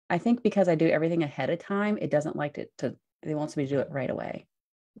I think because I do everything ahead of time, it doesn't like it it wants me to do it right away.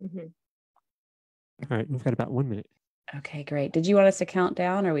 Mm-hmm. All right, we've got about 1 minute. Okay, great. Did you want us to count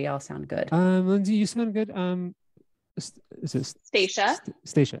down, or we all sound good? Lynsie, you sound good. Is it Stasia?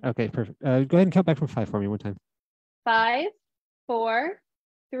 Stasia. Okay, perfect. Go ahead and count back from 5 for me one time. 5, 4,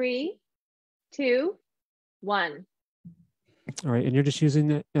 3, 2, 1. All right, and you're just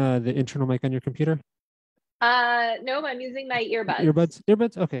using the internal mic on your computer? No, I'm using my earbuds.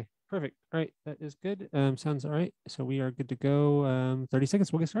 Earbuds. Okay, perfect. All right, that is good. Sounds all right. So we are good to go. 30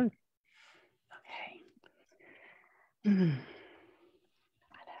 seconds. We'll get started. Okay. I know.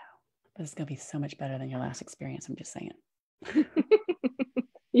 This is gonna be so much better than your last experience. I'm just saying.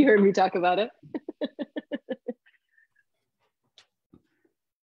 You heard me talk about it.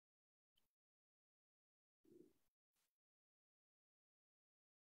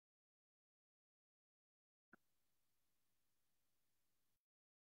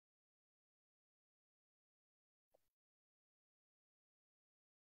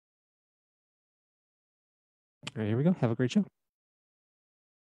 All right, here we go. Have a great show.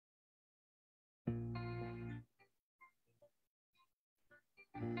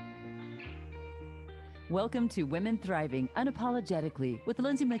 Welcome to Women Thriving Unapologetically with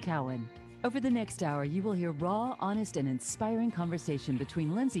Lynsie McKeown. Over the next hour, you will hear raw, honest, and inspiring conversation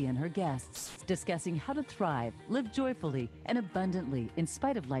between Lynsie and her guests, discussing how to thrive, live joyfully, and abundantly in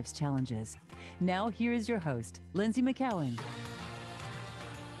spite of life's challenges. Now, here is your host, Lynsie McKeown.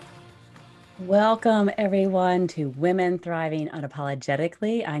 Welcome, everyone, to Women Thriving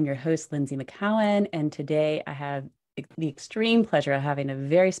Unapologetically. I'm your host, Lynsie McKeown, and today I have the extreme pleasure of having a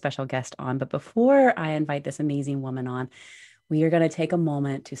very special guest on. But before I invite this amazing woman on, we are going to take a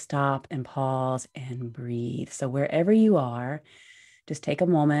moment to stop and pause and breathe. So wherever you are, just take a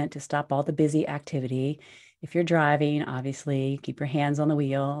moment to stop all the busy activity. If you're driving, obviously, keep your hands on the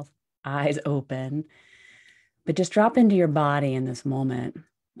wheel, eyes open, but just drop into your body in this moment.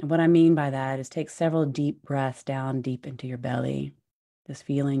 And what I mean by that is take several deep breaths down deep into your belly, just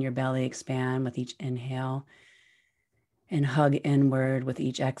feeling your belly expand with each inhale and hug inward with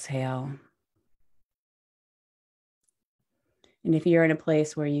each exhale. And if you're in a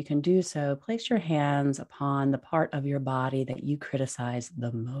place where you can do so, place your hands upon the part of your body that you criticize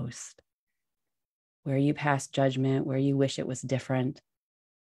the most, where you pass judgment, where you wish it was different,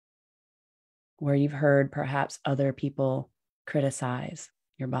 where you've heard perhaps other people criticize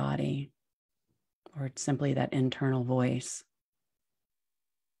your body, or it's simply that internal voice.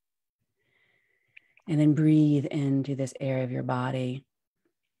 And then breathe into this area of your body.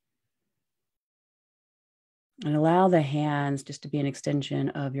 And allow the hands just to be an extension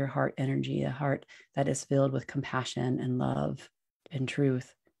of your heart energy, a heart that is filled with compassion and love and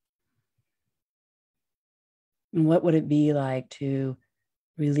truth. And what would it be like to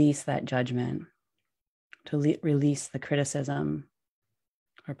release that judgment, to release the criticism,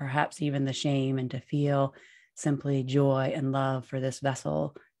 or perhaps even the shame, and to feel simply joy and love for this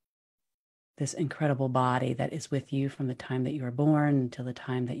vessel, this incredible body that is with you from the time that you were born until the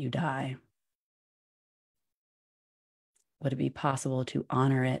time that you die? Would it be possible to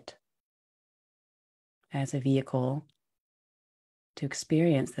honor it as a vehicle to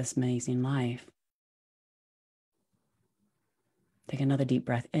experience this amazing life? Take another deep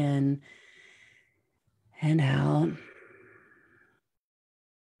breath in and out.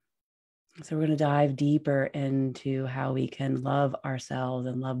 So we're going to dive deeper into how we can love ourselves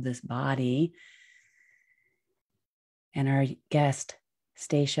and love this body. And our guest,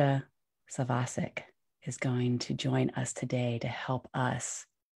 Stasia Savasuk, is going to join us today to help us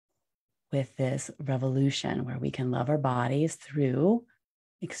with this revolution where we can love our bodies through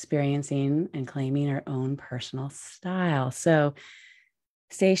experiencing and claiming our own personal style. So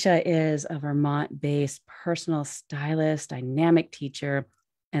Stasia is a Vermont-based personal stylist, dynamic teacher,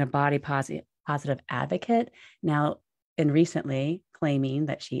 and a body positive advocate. Now, and recently claiming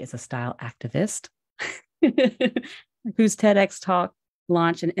that she is a style activist whose TEDx talk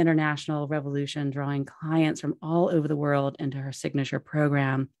launched an international revolution, drawing clients from all over the world into her signature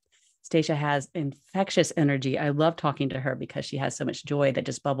program. Stasia has infectious energy. I love talking to her because she has so much joy that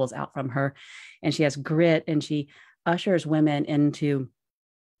just bubbles out from her. And she has grit, and she ushers women into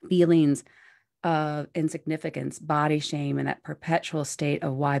feelings of insignificance, body shame, and that perpetual state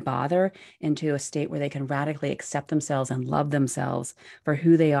of why bother, into a state where they can radically accept themselves and love themselves for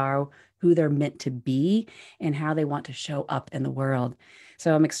who they are, who they're meant to be, and how they want to show up in the world.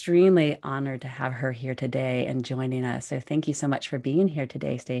 So I'm extremely honored to have her here today and joining us. So thank you so much for being here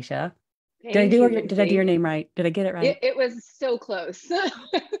today, Stasia. Did I do your name right? Did I get it right? It was so close.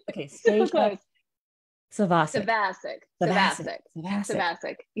 Okay, So Stasia close. Savasuk.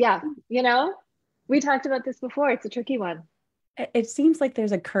 Savasuk. Yeah. You know, we talked about this before. It's a tricky one. It seems like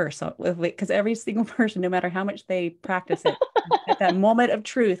there's a curse with it, because every single person, no matter how much they practice it, at that moment of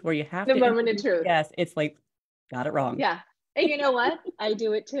truth where you have the moment of truth. Yes, it's like, got it wrong. Yeah. And you know what? I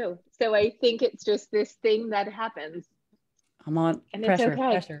do it too. So I think it's just this thing that happens. I'm on and pressure, it's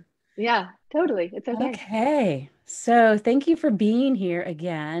okay. pressure. Yeah, totally. It's okay. Okay. So thank you for being here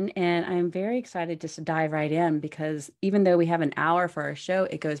again. And I'm very excited just to dive right in, because even though we have an hour for our show,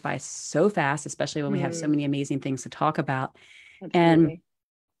 it goes by so fast, especially when we have so many amazing things to talk about. Absolutely. And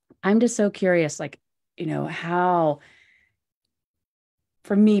I'm just so curious, like, you know, how,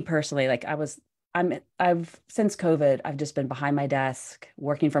 for me personally, like I've since COVID, I've just been behind my desk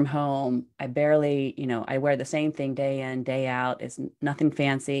working from home. I barely, you know, I wear the same thing day in, day out. It's nothing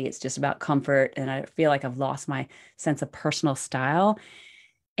fancy. It's just about comfort. And I feel like I've lost my sense of personal style.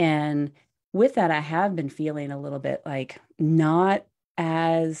 And with that, I have been feeling a little bit like not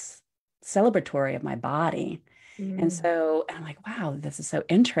as celebratory of my body. And so I'm like, wow, this is so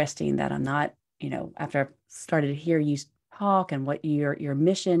interesting that I'm not, you know, after I've started to hear you talk and what your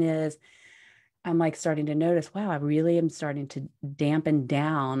mission is, I'm like starting to notice, wow, I really am starting to dampen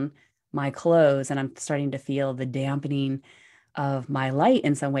down my clothes, and I'm starting to feel the dampening of my light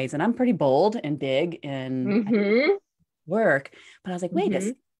in some ways. And I'm pretty bold and big in work, but I was like, wait,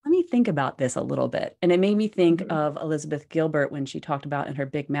 let me think about this a little bit. And it made me think of Elizabeth Gilbert when she talked about in her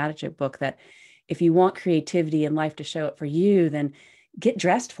Big Magic book that if you want creativity in life to show up for you, then get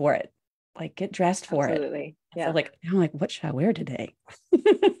dressed for it. Like, get dressed for it. Absolutely. Yeah. So like, I'm like, what should I wear today?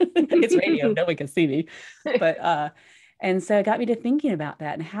 It's radio, no one can see me. But and so it got me to thinking about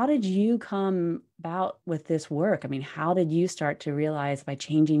that. And how did you come about with this work? I mean, how did you start to realize by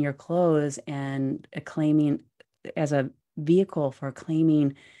changing your clothes and claiming as a vehicle for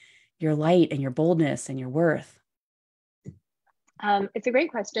claiming your light and your boldness and your worth? It's a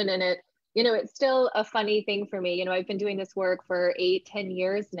great question. And it, you know, it's still a funny thing for me. You know, I've been doing this work for 8-10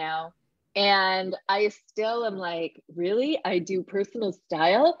 years now. And I still am like, really? I do personal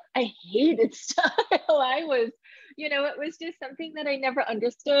style? I hated style. I was, you know, it was just something that I never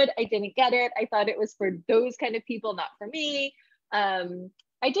understood. I didn't get it. I thought it was for those kind of people, not for me.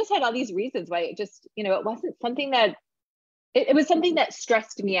 I just had all these reasons why it just, you know, it wasn't something that, it was something that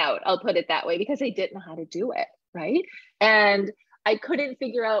stressed me out. I'll put it that way, because I didn't know how to do it. Right. And I couldn't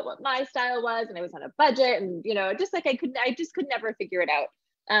figure out what my style was, and I was on a budget, and, you know, just like I just could never figure it out.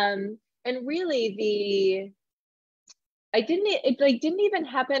 And really it didn't even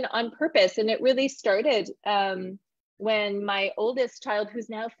happen on purpose. And it really started when my oldest child, who's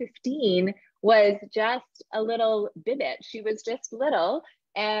now 15, was just a little bibbit. She was just little,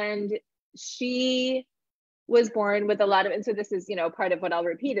 and she was born with a lot of, and so this is, you know, part of what I'll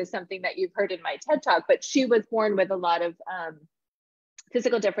repeat is something that you've heard in my TED Talk, but she was born with a lot of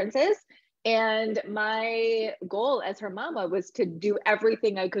physical differences. And my goal as her mama was to do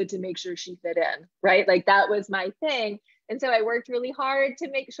everything I could to make sure she fit in, right? Like, that was my thing. And so I worked really hard to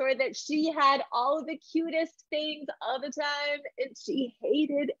make sure that she had all of the cutest things all the time. And she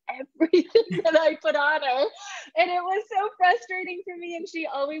hated everything that I put on her. And it was so frustrating for me. And she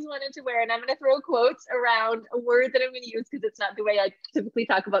always wanted to wear, and I'm going to throw quotes around a word that I'm going to use because it's not the way I typically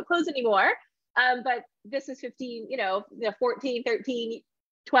talk about clothes anymore. But this is 15, you know, 14, 13,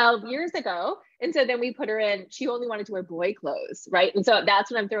 12 years ago. And so then we put her in, she only wanted to wear boy clothes, right? And so that's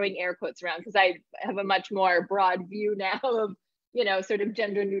when I'm throwing air quotes around, because I have a much more broad view now of, you know, sort of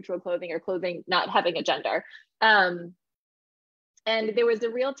gender neutral clothing, or clothing not having a gender. And there was a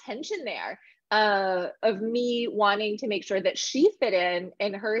real tension there of me wanting to make sure that she fit in,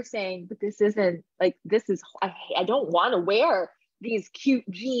 and her saying, but this isn't like, this is, I don't want to wear these cute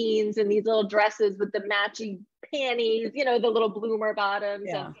jeans and these little dresses with the matching panties, you know, the little bloomer bottoms.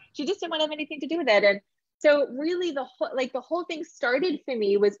 Yeah. And she just didn't want to have anything to do with it. And so really the whole thing started for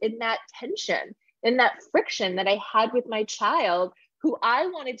me was in that tension, in that friction that I had with my child, who I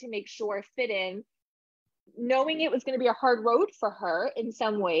wanted to make sure fit in, knowing it was going to be a hard road for her in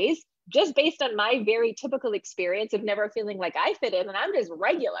some ways, just based on my very typical experience of never feeling like I fit in, and I'm just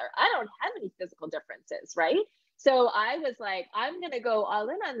regular. I don't have any physical differences, right? So I was like, I'm going to go all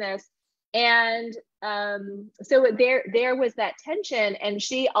in on this. And so there was that tension, and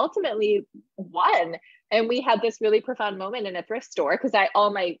she ultimately won. And we had this really profound moment in a thrift store, because I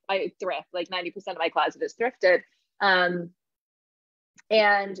thrift, like 90% of my closet is thrifted.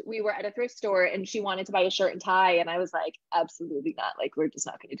 And we were at a thrift store, and she wanted to buy a shirt and tie. And I was like, absolutely not. Like, we're just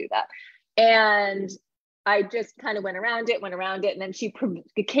not going to do that. And I just kind of went around it. And then she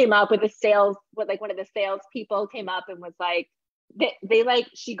came up with one of the sales people came up and was like,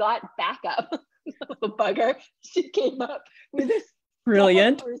 she got backup the bugger. She came up with a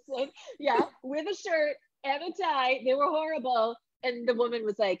Brilliant. person, yeah, with a shirt and a tie. They were horrible. And the woman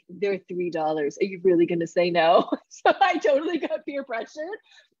was like, they're $3. Are you really going to say no? So I totally got peer pressured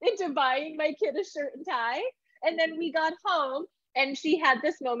into buying my kid a shirt and tie. And then we got home and she had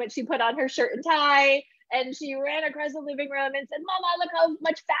this moment. She put on her shirt and tie and she ran across the living room and said, Mama, look how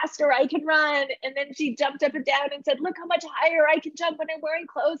much faster I can run. And then she jumped up and down and said, look how much higher I can jump when I'm wearing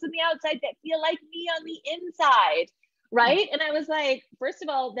clothes on the outside that feel like me on the inside. Right. And I was like, first of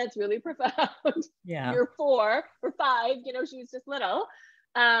all, that's really profound. Yeah. You're 4 or 5, you know, she was just little.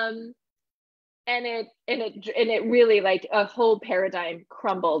 And it really, like, a whole paradigm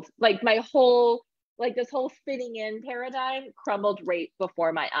crumbled. Like my whole, like this whole fitting in paradigm crumbled right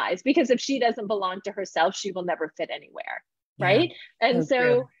before my eyes, because if she doesn't belong to herself, she will never fit anywhere. Right. Yeah, and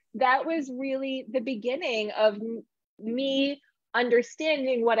so that was really the beginning of me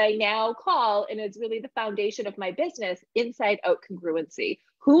understanding what I now call, and it's really the foundation of my business, inside out congruency.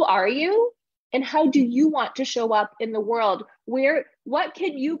 Who are you? And how do you want to show up in the world? What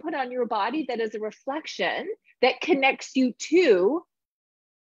can you put on your body that is a reflection that connects you to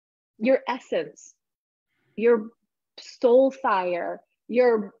your essence, your soul fire,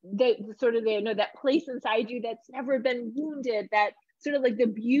 that place inside you that's never been wounded, that sort of like the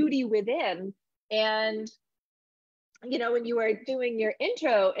beauty within. And you know, when you were doing your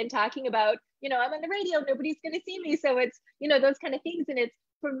intro and talking about, you know, I'm on the radio, nobody's going to see me. So it's, you know, those kind of things. And it's,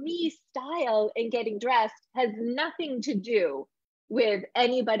 for me, style and getting dressed has nothing to do with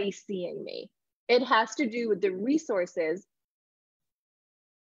anybody seeing me. It has to do with the resources.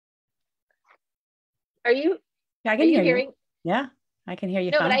 Are you? Yeah, I can hear you. Yeah, I can hear you.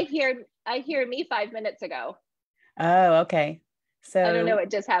 No, fine. But I hear me 5 minutes ago. Oh, okay. So I don't know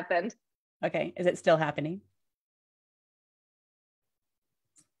what just happened. Okay. Is it still happening?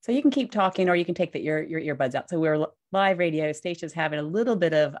 So you can keep talking, or you can take your earbuds out. So we're live radio. Stasia's having a little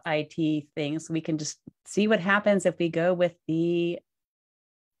bit of IT things. So we can just see what happens if we go with the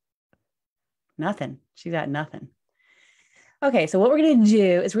nothing. She's got nothing. Okay, so what we're going to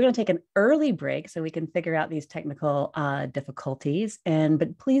do is we're going to take an early break so we can figure out these technical difficulties.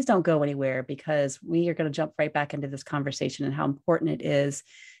 But please don't go anywhere, because we are going to jump right back into this conversation and how important it is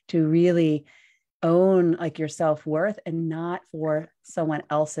to really own like your self-worth and not for someone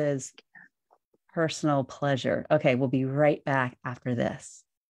else's personal pleasure. Okay, we'll be right back after this.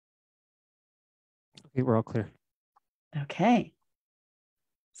 Okay, we're all clear. Okay.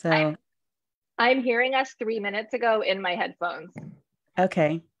 So I'm hearing us 3 minutes ago in my headphones.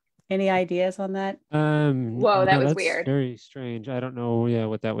 Okay. Any ideas on that? Whoa, that was weird. Very strange. I don't know. Yeah,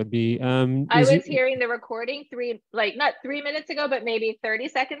 what that would be. I was hearing the recording not 3 minutes ago, but maybe 30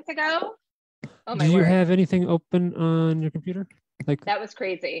 seconds ago. Oh my word. Do you word. have anything open on your computer? Like that was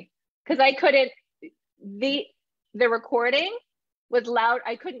crazy, because I couldn't. The recording was loud.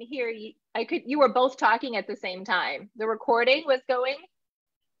 I couldn't hear you. You were both talking at the same time. The recording was going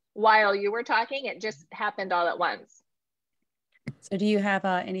while you were talking. It just happened all at once. So do you have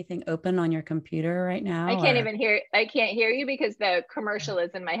anything open on your computer right now? I can't even hear. I can't hear you because the commercial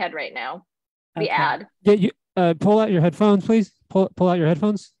is in my head right now. The ad. Yeah, you pull out your headphones, please. Pull out your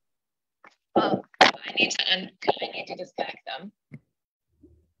headphones. Oh, I need to disconnect them.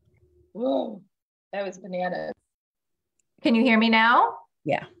 Whoa, that was bananas. Can you hear me now?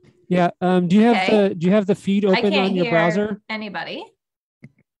 Yeah. Yeah. Do you have the feed open on your browser? Anybody?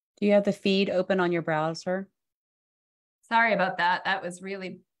 Do you have the feed open on your browser? Sorry about that. That was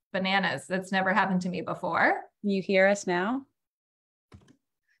really bananas. That's never happened to me before. Can you hear us now?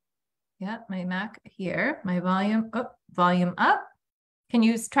 Yeah, my Mac here. My volume up. Can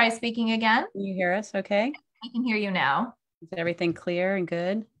you try speaking again? Can you hear us okay? I can hear you now. Is everything clear and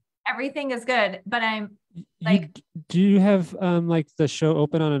good? Everything is good, but I'm like... Do you have like the show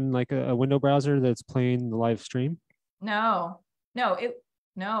open on like a window browser that's playing the live stream? No,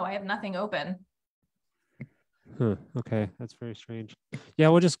 I have nothing open. Huh, okay, that's very strange. Yeah,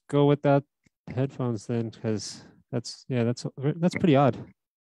 we'll just go with that headphones then, because that's pretty odd.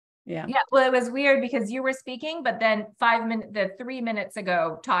 Yeah. Well, it was weird because you were speaking, but then 3 minutes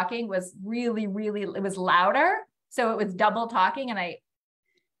ago talking was really, it was louder. So it was double talking, and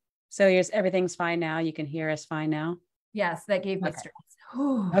So everything's fine now. You can hear us fine now. Yes, that gave me stress.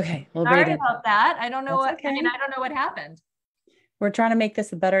 Okay. Well, sorry about that. I don't know That's okay. I don't know what happened. We're trying to make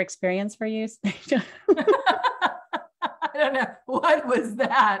this a better experience for you. I don't know. What was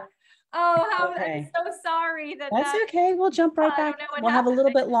that? Oh, I'm so sorry. That's okay. We'll jump right back. We'll have a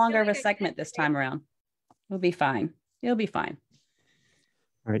little bit longer of a segment this time around. We'll be fine. It'll be fine.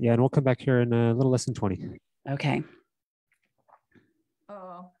 All right. Yeah. And we'll come back here in a little less than 20. Okay.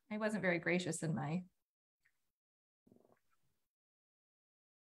 Oh, I wasn't very gracious in my.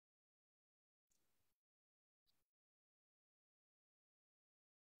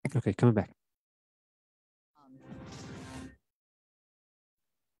 Okay, coming back.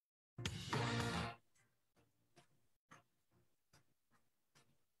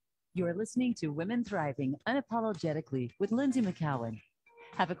 You're listening to Women Thriving Unapologetically with Lynsie McKeown.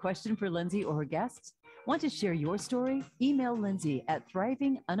 Have a question for Lynsie or her guests? Want to share your story? Email Lynsie at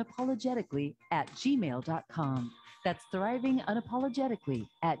thrivingunapologetically@gmail.com. That's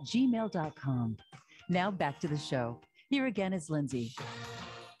thrivingunapologetically@gmail.com. Now back to the show. Here again is Lynsie.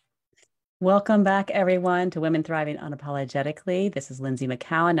 Welcome back, everyone, to Women Thriving Unapologetically. This is Lynsie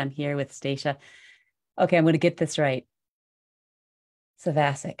McKeown. I'm here with Stasia. Okay, I'm going to get this right.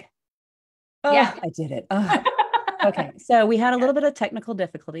 Savasuk. Oh, Yeah. I did it. Oh. Okay, so we had a little bit of technical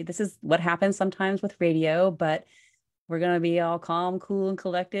difficulty. This is what happens sometimes with radio, but we're going to be all calm, cool, and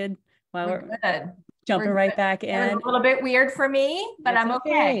collected while we're good. jumping right back in. It was a little bit weird for me, but I'm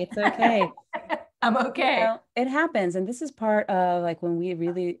okay. It's okay. I'm okay. You know, it happens. And this is part of like when we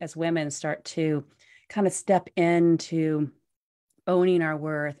really, as women, start to kind of step into owning our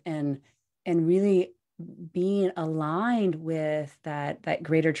worth and really being aligned with that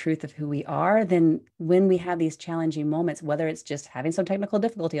greater truth of who we are. Then when we have these challenging moments, whether it's just having some technical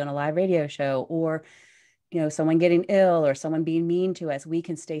difficulty on a live radio show or, you know, someone getting ill or someone being mean to us, we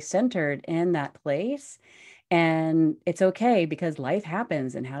can stay centered in that place. And it's okay because life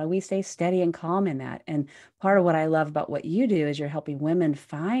happens. And how do we stay steady and calm in that? And part of what I love about what you do is you're helping women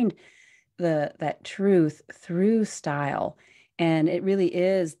find that truth through style. And it really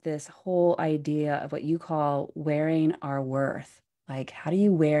is this whole idea of what you call wearing our worth. Like, how do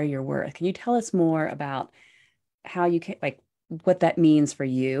you wear your worth? Can you tell us more about how you can, like, what that means for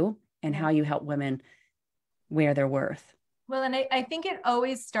you and how you help women wear their worth? Well, and I think it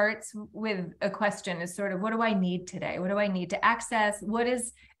always starts with a question is sort of, what do I need today? What do I need to access? What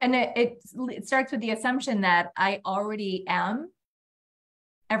is, and it starts with the assumption that I already am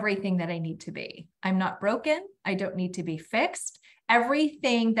everything that I need to be. I'm not broken. I don't need to be fixed.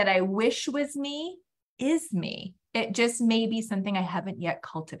 Everything that I wish was me is me. It just may be something I haven't yet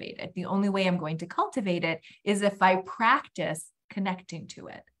cultivated. The only way I'm going to cultivate it is if I practice connecting to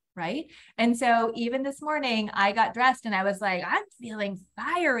it. Right. And so even this morning, I got dressed and I was like, I'm feeling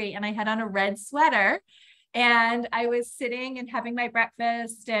fiery. And I had on a red sweater and I was sitting and having my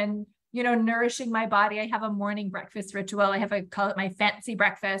breakfast and, you know, nourishing my body. I have a morning breakfast ritual. I call it my fancy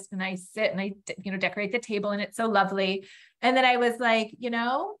breakfast, and I sit and I, you know, decorate the table and it's so lovely. And then I was like, you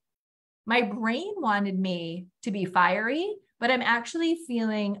know, my brain wanted me to be fiery, but I'm actually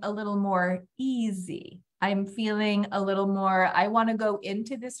feeling a little more easy. I'm feeling a little more, I want to go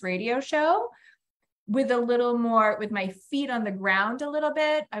into this radio show with a little more, with my feet on the ground a little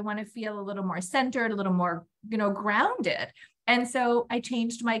bit. I want to feel a little more centered, a little more, you know, grounded. And so I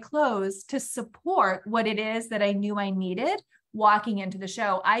changed my clothes to support what it is that I knew I needed walking into the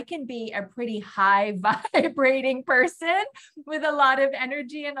show. I can be a pretty high vibrating person with a lot of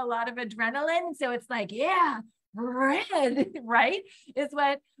energy and a lot of adrenaline. So it's like, yeah, red, right? Is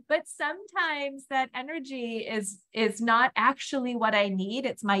what, but sometimes that energy is not actually what I need.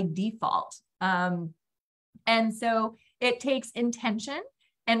 It's my default. And so it takes intention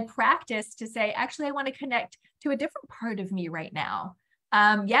and practice to say, actually, I want to connect to a different part of me right now.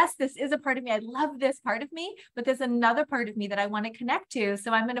 Yes, this is a part of me. I love this part of me, but there's another part of me that I want to connect to.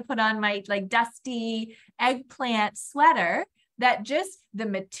 So I'm going to put on my like dusty eggplant sweater that just the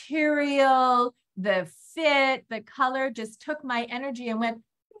material, the fit, the color just took my energy and went,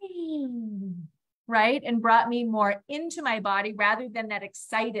 right? And brought me more into my body rather than that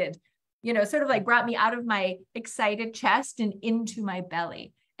excited, you know, sort of like brought me out of my excited chest and into my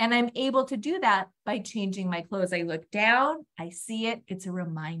belly. And I'm able to do that by changing my clothes. I look down, I see it, it's a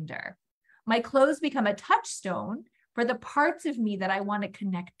reminder. My clothes become a touchstone for the parts of me that I want to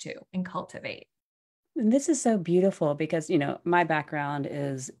connect to and cultivate. And this is so beautiful because, you know, my background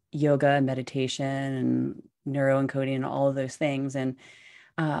is yoga and meditation and neuroencoding and all of those things. And,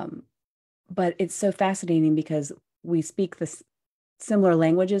 but it's so fascinating because we speak this similar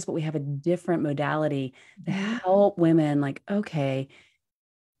languages, but we have a different modality to help women like, okay,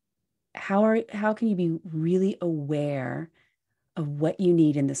 how can you be really aware of what you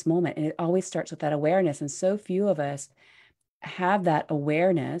need in this moment? And it always starts with that awareness. And so few of us have that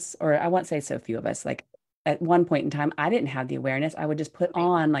awareness, or I won't say so few of us, like at one point in time, I didn't have the awareness. I would just put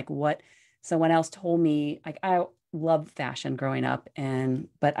on like what someone else told me. Like I loved fashion growing up,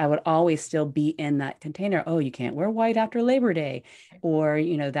 but I would always still be in that container. Oh, you can't wear white after Labor Day, or,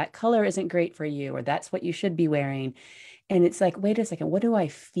 you know, that color isn't great for you, or that's what you should be wearing. And it's like, wait a second, what do I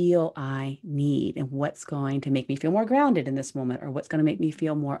feel I need? And what's going to make me feel more grounded in this moment? Or what's going to make me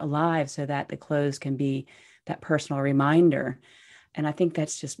feel more alive so that the clothes can be that personal reminder? And I think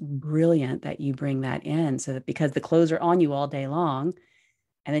that's just brilliant that you bring that in, so that because the clothes are on you all day long,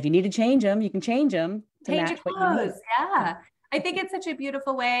 and if you need to change them, you can change them to Change match your what you need. clothes. Yeah. I think it's such a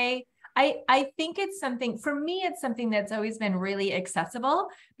beautiful way. I think it's something, for me, it's something that's always been really accessible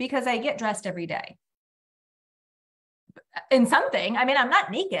because I get dressed every day in something. I mean, I'm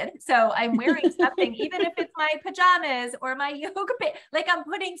not naked, so I'm wearing something, even if it's my pajamas or my yoga pants, like I'm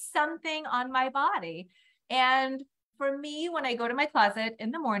putting something on my body. And for me, when I go to my closet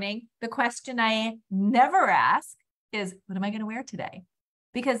in the morning, the question I never ask is, what am I going to wear today?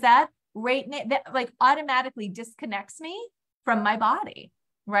 Because that like automatically disconnects me from my body,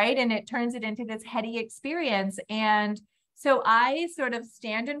 right? And it turns it into this heady experience. And so I sort of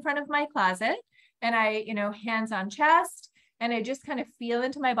stand in front of my closet and I, hands on chest, and I just kind of feel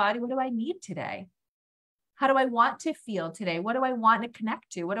into my body. What do I need today? How do I want to feel today? What do I want to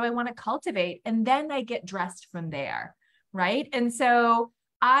connect to? What do I want to cultivate? And then I get dressed from there, right? And so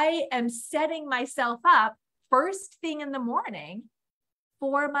I am setting myself up first thing in the morning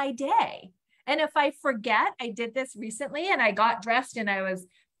for my day. And if I forget, I did this recently and I got dressed and I was,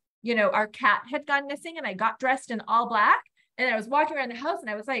 our cat had gone missing and I got dressed in all black and I was walking around the house and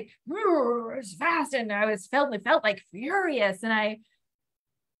I was like, it was fast. And I felt like furious. And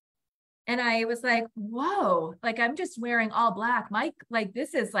I was like, whoa, like I'm just wearing all black.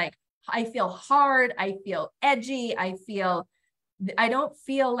 This is like, I feel hard. I feel edgy. I don't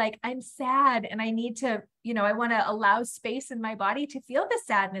feel like I'm sad. And I need to, I want to allow space in my body to feel the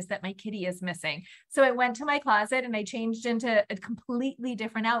sadness that my kitty is missing. So I went to my closet and I changed into a completely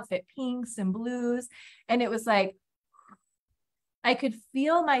different outfit, pinks and blues. And it was like, I could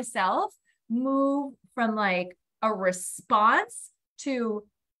feel myself move from like a response to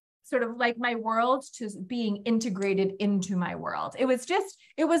sort of like my world to being integrated into my world. It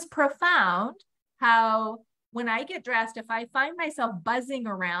was profound how when I get dressed, if I find myself buzzing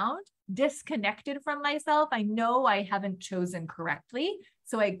around, disconnected from myself, I know I haven't chosen correctly.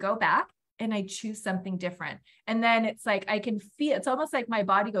 So I go back and I choose something different. And then it's like, I can feel, it's almost like my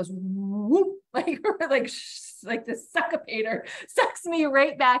body goes whoop, like the succotator sucks me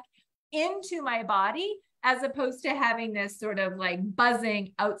right back into my body, as opposed to having this sort of like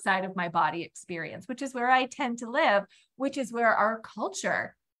buzzing outside of my body experience, which is where I tend to live, which is where our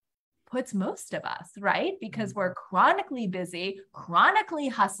culture puts most of us, right? Because we're chronically busy, chronically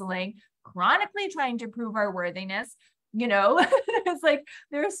hustling, chronically trying to prove our worthiness. It's like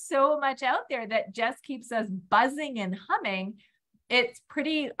there's so much out there that just keeps us buzzing and humming. It's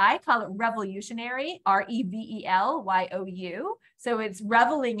pretty, I call it revolutionary, REVELYOU. So it's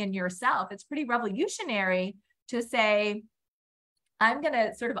reveling in yourself. It's pretty revolutionary to say, I'm going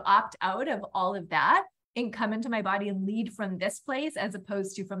to sort of opt out of all of that and come into my body and lead from this place, as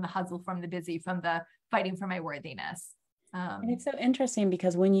opposed to from the hustle, from the busy, from the fighting for my worthiness. And it's so interesting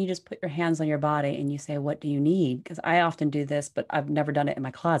because when you just put your hands on your body and you say, what do you need? Because I often do this, but I've never done it in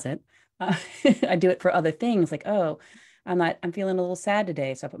my closet. I do it for other things like, oh, I'm feeling a little sad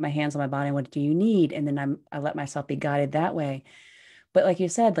today. So I put my hands on my body. What do you need? And then I let myself be guided that way. But like you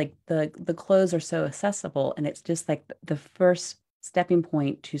said, like the clothes are so accessible, and it's just like the first stepping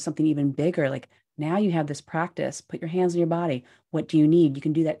point to something even bigger. Like now you have this practice, put your hands on your body. What do you need? You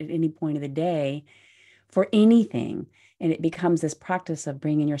can do that at any point of the day for anything. And it becomes this practice of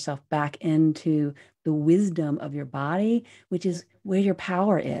bringing yourself back into the wisdom of your body, which is where your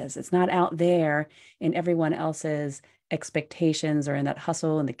power is. It's not out there in everyone else's expectations or in that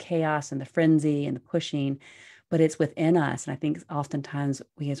hustle and the chaos and the frenzy and the pushing, but it's within us. And I think oftentimes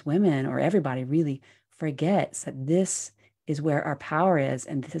we as women, or everybody, really forgets that this is where our power is,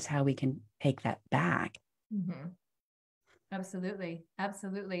 and this is how we can take that back. Mm-hmm. Absolutely.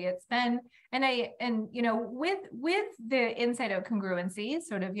 Absolutely. It's been, with the inside out congruency,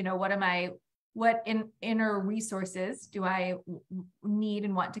 sort of, what inner resources do I need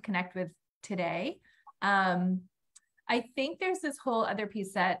and want to connect with today? I think there's this whole other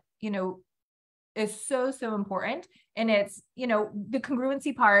piece that, is so, so important. And it's, the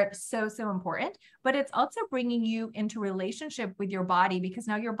congruency part, so, so important, but it's also bringing you into relationship with your body, because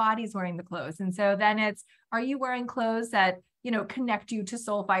now your body's wearing the clothes. And so then it's, are you wearing clothes that, connect you to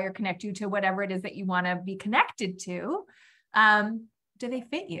soul fire, connect you to whatever it is that you want to be connected to? Do they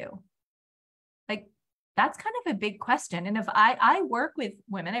fit you? Like, that's kind of a big question. And if I work with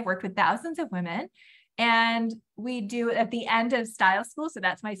women, I've worked with thousands of women, and we do at the end of style school. So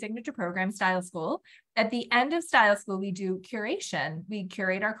that's my signature program, style school. At the end of style school, we do curation. We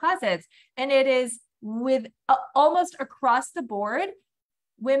curate our closets, and it is with almost across the board,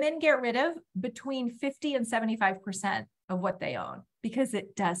 women get rid of between 50 and 75% of what they own because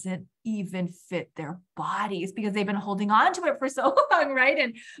it doesn't even fit their bodies because they've been holding on to it for so long, right?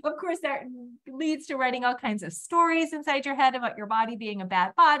 And of course, that leads to writing all kinds of stories inside your head about your body being a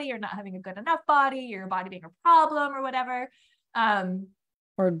bad body or not having a good enough body, your body being a problem or whatever.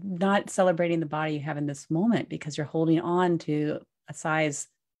 Or not celebrating the body you have in this moment because you're holding on to a size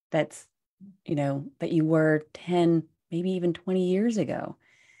that's, you know, that you were 10, maybe even 20 years ago.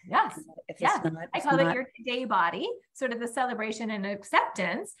 Yes. I call it your today body, sort of the celebration and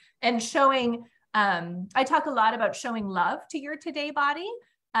acceptance and showing, I talk a lot about showing love to your today body.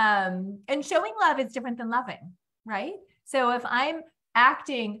 And showing love is different than loving, right? So if I'm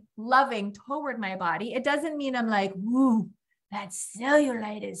acting loving toward my body, it doesn't mean I'm like, woo, that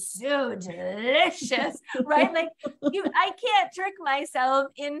cellulite is so delicious, right? Like I can't trick myself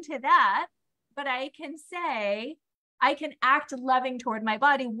into that, but I can say, I can act loving toward my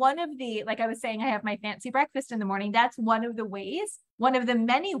body. One of the, like I was saying, I have my fancy breakfast in the morning. That's one of the ways, one of the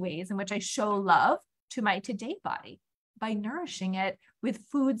many ways in which I show love to my today body by nourishing it with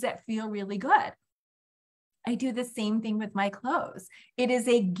foods that feel really good. I do the same thing with my clothes. It is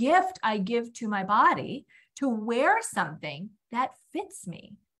a gift I give to my body to wear something that fits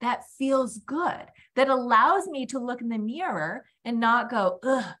me, that feels good, that allows me to look in the mirror and not go,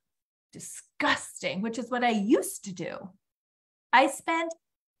 ugh, disgusting, which is what I used to do. I spent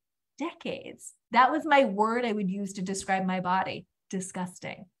decades. That was my word I would use to describe my body.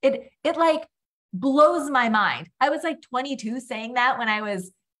 Disgusting. It like blows my mind. I was like 22 saying that when I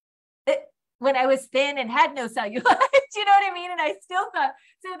was thin and had no cellulite, you know what I mean? And I still thought,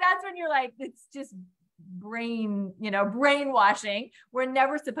 so that's when you're like, it's just brainwashing. We're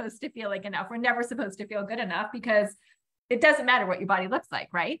never supposed to feel like enough. We're never supposed to feel good enough because it doesn't matter what your body looks like,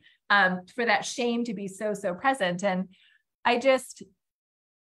 right? For that shame to be so present. And I just,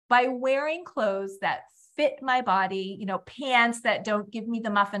 by wearing clothes that fit my body, pants that don't give me the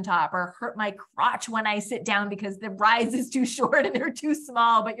muffin top or hurt my crotch when I sit down because the rise is too short and they're too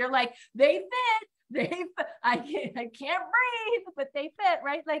small, but you're like, they fit, I can't breathe, but they fit,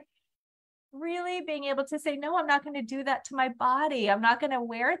 right? Like really being able to say, no, I'm not going to do that to my body. I'm not going to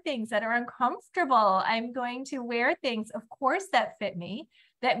wear things that are uncomfortable. I'm going to wear things, of course, that fit me,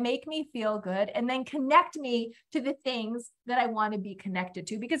 that make me feel good, and then connect me to the things that I want to be connected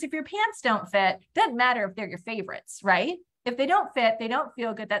to. Because if your pants don't fit, doesn't matter if they're your favorites, right? If they don't fit, they don't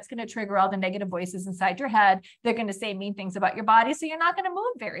feel good, that's going to trigger all the negative voices inside your head. They're going to say mean things about your body. So you're not going to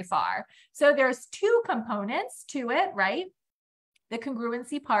move very far. So there's two components to it, right? The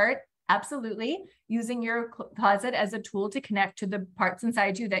congruency part, absolutely. Using your closet as a tool to connect to the parts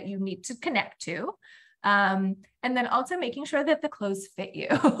inside you that you need to connect to. And then also making sure that the clothes fit you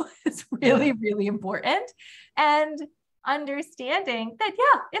is really, really important. And understanding that,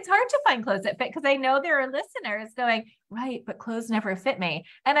 yeah, it's hard to find clothes that fit, because I know there are listeners going, right, but clothes never fit me.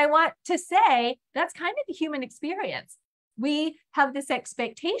 And I want to say that's kind of the human experience. We have this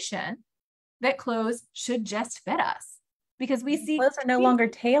expectation that clothes should just fit us because we see clothes are no longer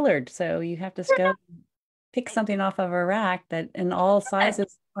tailored. So you have to go pick something off of a rack that, and all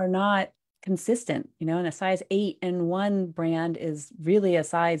sizes are not consistent, and a size 8 in one brand is really a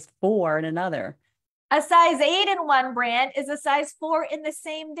size 4 in another. A size 8 in one brand is a size 4 in the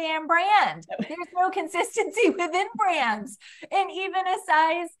same damn brand. There's no consistency within brands. And even a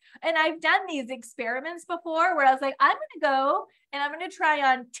size, and I've done these experiments before where I was like, I'm going to go and I'm going to try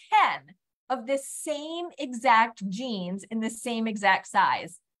on 10 of the same exact jeans in the same exact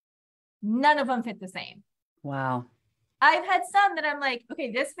size. None of them fit the same. Wow. I've had some that I'm like,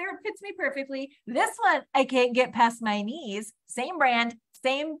 okay, this fits me perfectly. This one, I can't get past my knees. Same brand,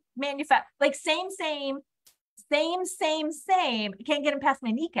 same manufacturer, like same. I can't get them past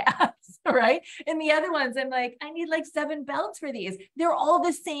my kneecaps, right? And the other ones, I'm like, I need like 7 belts for these. They're all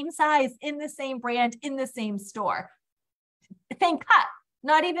the same size, in the same brand, in the same store. Same cut.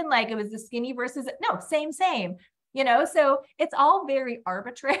 Not even like it was the skinny versus, no, same. So it's all very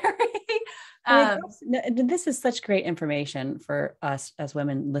arbitrary. This is such great information for us as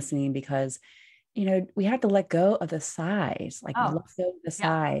women listening, because, we have to let go of the size, let go of the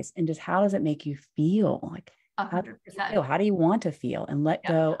size, and just how does it make you feel? Like 100%. How do you want to feel? And let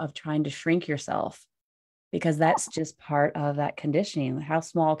go of trying to shrink yourself, because that's just part of that conditioning. How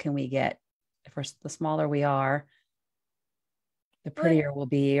small can we get? If the smaller we are, the prettier we'll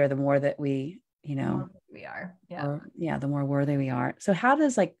be, or the more that we, we are. Yeah. The more worthy we are. So how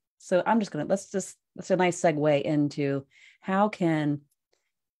does that's a nice segue into how can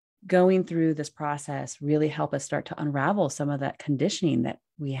going through this process really help us start to unravel some of that conditioning that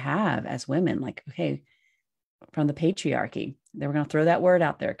we have as women, like, okay, from the patriarchy, they were going to throw that word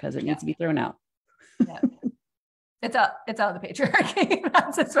out there because it needs to be thrown out. Yeah. It's all the patriarchy.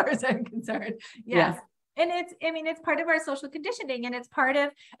 That's as far as I'm concerned. Yes. Yeah. And it's part of our social conditioning, and it's part of,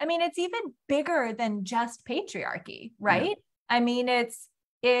 it's even bigger than just patriarchy, right? Yeah.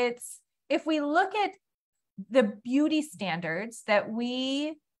 It's if we look at the beauty standards that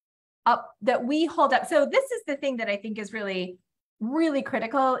we hold up. So this is the thing that I think is really, really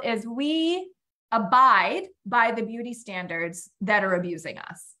critical, is we abide by the beauty standards that are abusing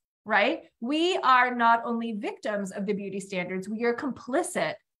us. Right? We are not only victims of the beauty standards, we are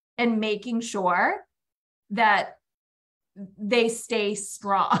complicit in making sure that they stay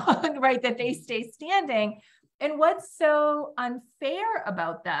strong, right? That they stay standing. And what's so unfair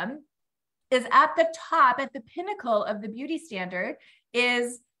about them is at the top, at the pinnacle of the beauty standard,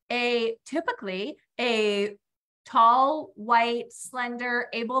 is typically a tall, white, slender,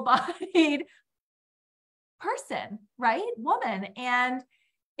 able-bodied person, right? Woman. And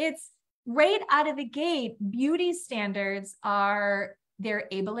it's right out of the gate, beauty standards they're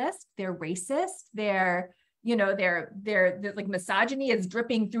ableist, they're racist, they're like misogyny is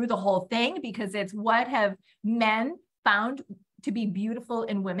dripping through the whole thing, because it's what have men found to be beautiful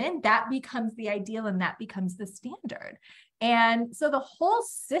in women. That becomes the ideal, and that becomes the standard. And so the whole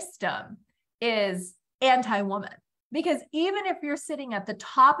system is anti-woman. Because even if you're sitting at the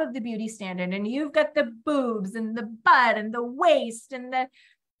top of the beauty standard and you've got the boobs and the butt and the waist and the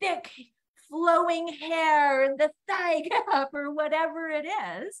thick flowing hair and the thigh gap or whatever it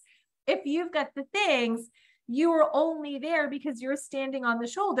is, if you've got the things, you are only there because you're standing on the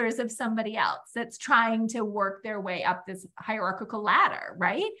shoulders of somebody else that's trying to work their way up this hierarchical ladder,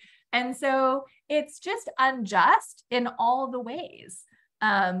 right? And so it's just unjust in all the ways.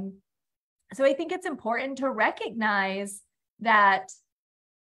 So I think it's important to recognize that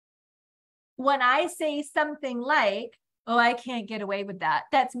when I say something like, oh, I can't get away with that,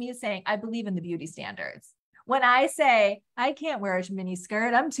 that's me saying, I believe in the beauty standards. When I say, I can't wear a mini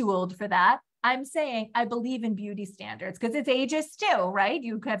skirt, I'm too old for that, I'm saying, I believe in beauty standards, because it's ageist too, right?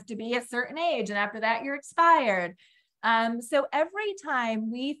 You have to be a certain age, and after that, you're expired. So every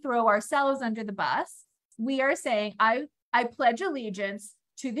time we throw ourselves under the bus, we are saying, I pledge allegiance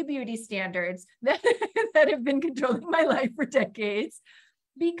to the beauty standards that have been controlling my life for decades,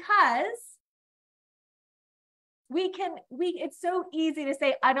 because it's so easy to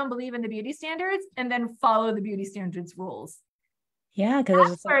say, I don't believe in the beauty standards, and then follow the beauty standards rules. Yeah,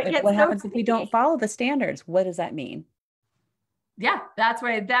 because what happens if we don't follow the standards? What does that mean? Yeah, that's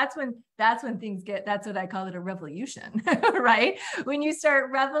when things get, that's what I call it, a revel-you-tion, right? When you start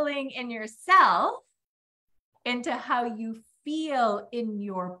reveling in yourself, into how you feel in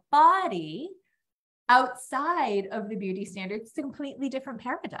your body outside of the beauty standards, it's a completely different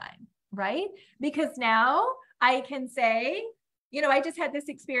paradigm, right? Because now I can say, I just had this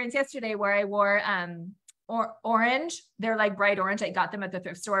experience yesterday where I wore orange. They're like bright orange. I got them at the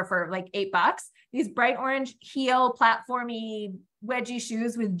thrift store for like $8. These bright orange heel platformy wedgie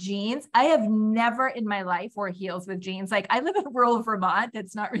shoes with jeans. I have never in my life wore heels with jeans. Like, I live in rural Vermont.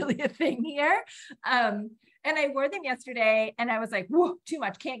 That's not really a thing here. And I wore them yesterday, and I was like, whoa, too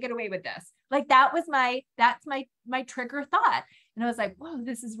much. Can't get away with this. Like, that's my trigger thought. And I was like, whoa,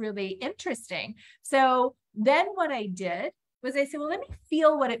 this is really interesting. So then what I did was I said, well, let me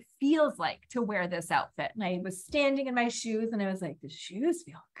feel what it feels like to wear this outfit. And I was standing in my shoes, and I was like, the shoes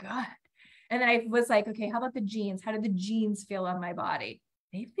feel good. And then I was like, okay, how about the jeans? How do the jeans feel on my body?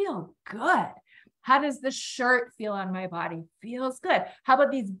 They feel good. How does the shirt feel on my body? Feels good. How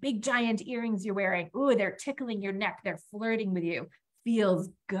about these big giant earrings you're wearing? Ooh, they're tickling your neck. They're flirting with you. Feels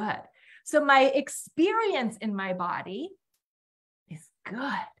good. So my experience in my body is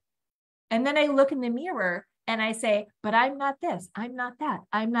good. And then I look in the mirror and I say, but I'm not this. I'm not that.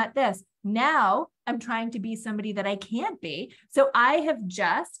 I'm not this. Now I'm trying to be somebody that I can't be. So I have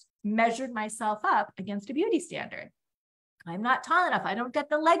just measured myself up against a beauty standard. I'm not tall enough. I don't get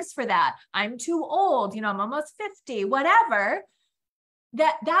the legs for that. I'm too old. I'm almost 50, whatever.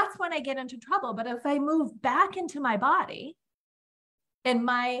 That's when I get into trouble. But if I move back into my body and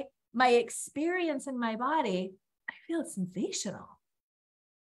my experience in my body, I feel sensational,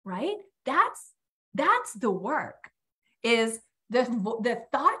 right? That's the work, is the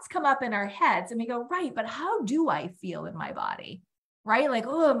thoughts come up in our heads and we go, right, but how do I feel in my body? Right? Like,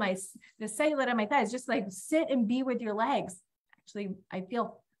 oh, the cellulite on my thighs, just like sit and be with your legs. Actually, I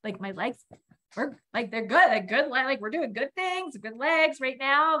feel like my legs we're like, they're good, like we're doing good things, good legs right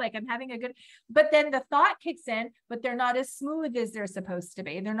now. Like I'm having a good, but then the thought kicks in, but they're not as smooth as they're supposed to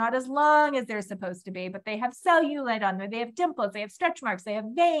be. They're not as long as they're supposed to be, but they have cellulite on them. They have dimples, they have stretch marks, they have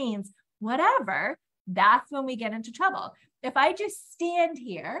veins, whatever. That's when we get into trouble. If I just stand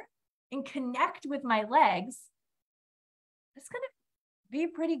here and connect with my legs, it's going to be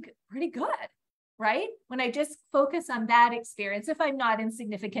pretty good, right? When I just focus on that experience, if I'm not in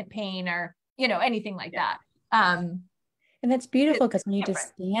significant pain or, anything like that. And that's beautiful because when you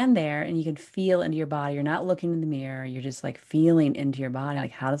just stand there and you can feel into your body, you're not looking in the mirror, you're just like feeling into your body.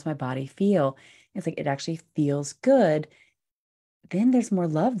 Like, how does my body feel? It's like, it actually feels good. Then there's more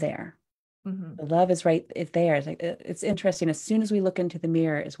love there. Mm-hmm. The love is right. It's there. It's like, it's interesting. As soon as we look into the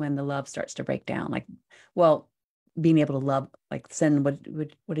mirror is when the love starts to break down. Like, well, being able to love, like send, what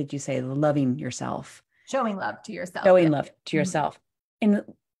did you say? Loving yourself. Showing love to yourself. Showing love to yourself. And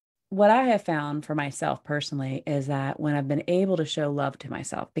what I have found for myself personally is that when I've been able to show love to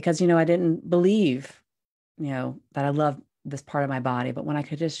myself, because, I didn't believe, that I loved this part of my body, but when I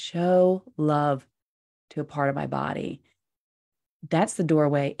could just show love to a part of my body, that's the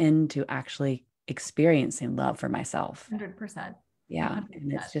doorway into actually experiencing love for myself. 100%. Yeah. 100%.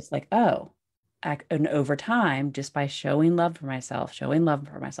 And it's just like, and over time, just by showing love for myself,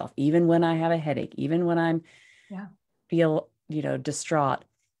 even when I have a headache, even when I'm feel, distraught,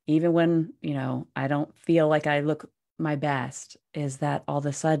 even when, I don't feel like I look my best, is that all of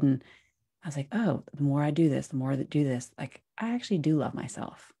a sudden I was like, oh, the more I do this, the more that do this, like I actually do love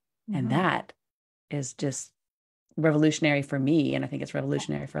myself. Mm-hmm. And that is just revolutionary for me. And I think it's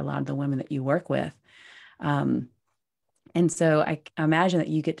revolutionary for a lot of the women that you work with. And so I imagine that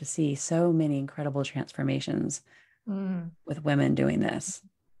you get to see so many incredible transformations with women doing this.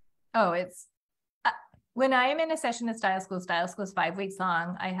 Oh, it's when I am in a session at Style School is 5 weeks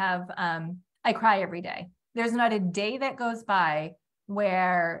long. I cry every day. There's not a day that goes by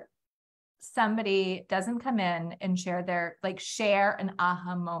where somebody doesn't come in and share an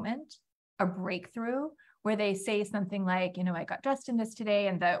aha moment, a breakthrough, where they say something like, I got dressed in this today.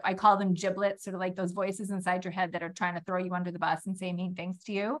 And I call them giblets, sort of like those voices inside your head that are trying to throw you under the bus and say mean things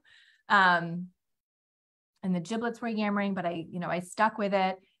to you. And the giblets were yammering, but I stuck with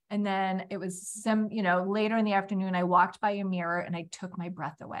it. And then it was later in the afternoon, I walked by a mirror and I took my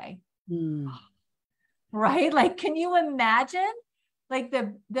breath away. Right? Like, can you imagine? Like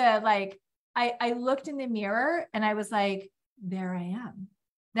I looked in the mirror and I was like, there I am.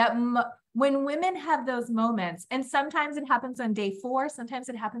 When women have those moments, and sometimes it happens on day 4, sometimes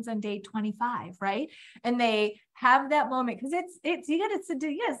it happens on day 25, right? And they have that moment because it's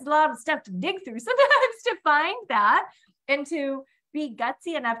a lot of stuff to dig through sometimes to find that, and to be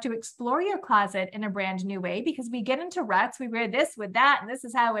gutsy enough to explore your closet in a brand new way, because we get into ruts. We wear this with that, and this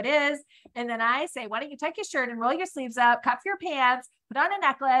is how it is. And then I say, why don't you tuck your shirt and roll your sleeves up, cuff your pants, put on a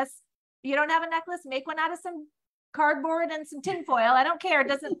necklace. If you don't have a necklace, make one out of some cardboard and some tinfoil. I don't care. It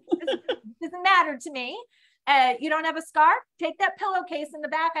doesn't matter to me. You don't have a scarf? Take that pillowcase in the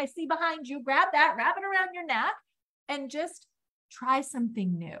back I see behind you, grab that, wrap it around your neck, and just try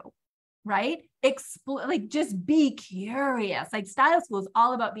something new, right? Just be curious. Like Style School is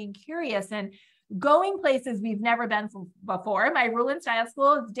all about being curious and going places we've never been before. My rule in Style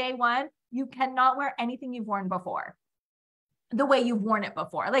School is day 1, you cannot wear anything you've worn before the way you've worn it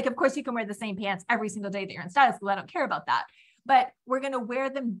before. Like, of course, you can wear the same pants every single day that you're in Style School. I don't care about that. But we're going to wear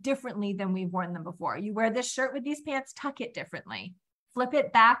them differently than we've worn them before. You wear this shirt with these pants, tuck it differently, flip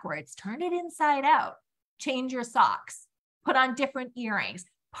it backwards, turn it inside out, change your socks, put on different earrings,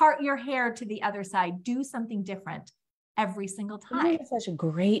 part your hair to the other side, do something different every single time. It's such a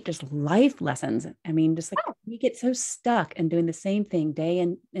great, just life lessons. I mean, just like we get so stuck in doing the same thing day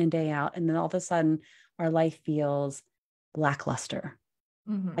in and day out. And then all of a sudden our life feels lackluster.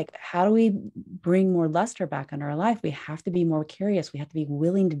 Like, how do we bring more luster back into our life? We have to be more curious. We have to be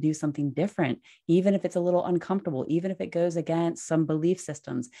willing to do something different, even if it's a little uncomfortable, even if it goes against some belief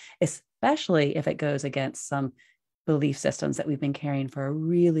systems, especially if it goes against some belief systems that we've been carrying for a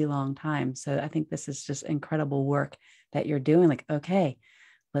really long time. So I think this is just incredible work that you're doing. Like, okay,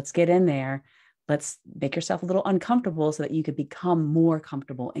 let's get in there. Let's make yourself a little uncomfortable so that you could become more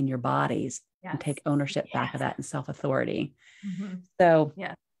comfortable in your bodies and take ownership back of that and self-authority. So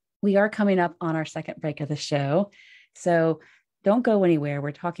we are coming up on our second break of the show. So don't go anywhere.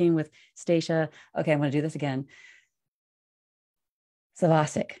 We're talking with Stasia. Okay, I'm going to do this again.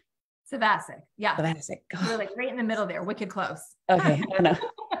 Savasuk. Yeah. Savasuk. You're like right in the middle there, wicked close. Okay, I know.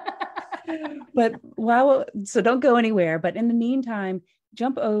 But so don't go anywhere. But in the meantime,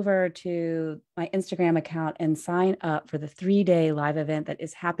 jump over to my Instagram account and sign up for the 3-day live event that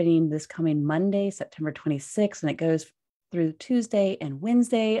is happening this coming Monday, September 26th. And it goes through Tuesday and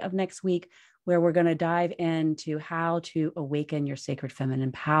Wednesday of next week, where we're going to dive into how to awaken your sacred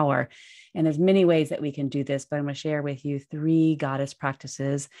feminine power. And there's many ways that we can do this, but I'm going to share with you 3 goddess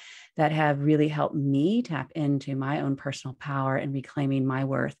practices that have really helped me tap into my own personal power and reclaiming my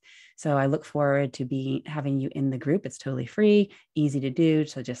worth. So I look forward to having you in the group. It's totally free, easy to do.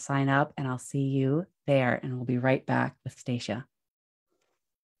 So just sign up and I'll see you there. And we'll be right back with Stasia.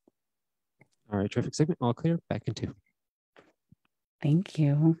 All right, terrific segment. All clear. Back in 2. Thank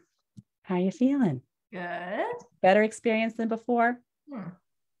you. How are you feeling? Good. Better experience than before?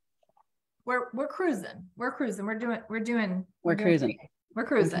 We're cruising. We're cruising. We're cruising. We're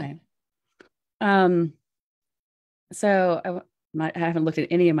cruising. Okay. So I haven't looked at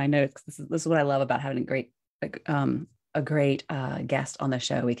any of my notes. This is what I love about having a great guest on the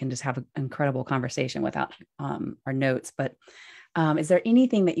show. We can just have an incredible conversation without our notes. But is there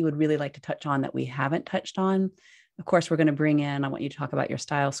anything that you would really like to touch on that we haven't touched on? Of course, we're going to bring in, I want you to talk about your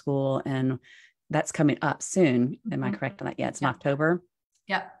style school, and that's coming up soon. Am I correct on that? Yeah, it's in October.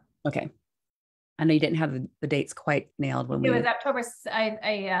 Yep. Okay. I know you didn't have the dates quite nailed when it was October.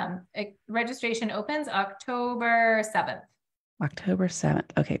 Registration opens October 7th. October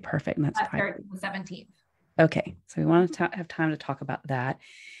 7th. Okay, perfect. And that's the 17th. Okay, so we want to have time to talk about that.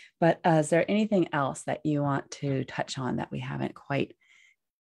 But is there anything else that you want to touch on that we haven't quite?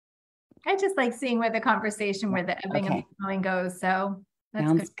 I just like seeing where the conversation, where the ebbing and flowing goes. So that's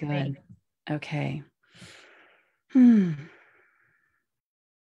sounds good. Okay. So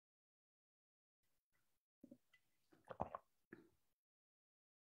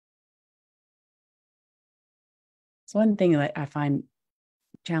one thing that I find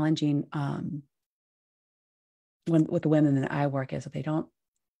challenging with the women that I work is that they don't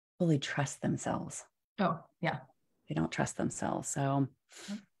fully trust themselves. Oh, yeah. They don't trust themselves. So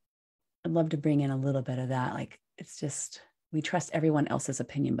I'd love to bring in a little bit of that. Like, it's just, we trust everyone else's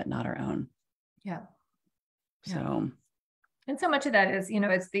opinion, but not our own. Yeah. So. And so much of that is,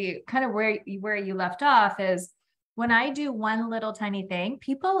 it's the kind of where you left off is when I do one little tiny thing,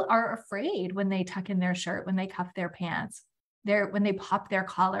 people are afraid when they tuck in their shirt, when they cuff their pants, when they pop their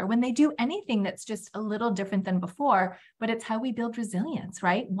collar, when they do anything that's just a little different than before, but it's how we build resilience,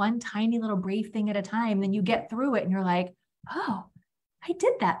 right? One tiny little brave thing at a time. Then you get through it and you're like, oh, I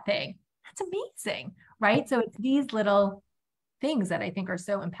did that thing. That's amazing, right? So it's these little things that I think are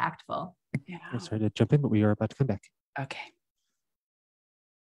so impactful. Yeah. I'm sorry to jump in, but we are about to come back. Okay.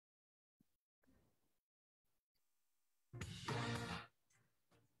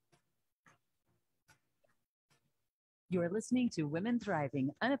 You're listening to Women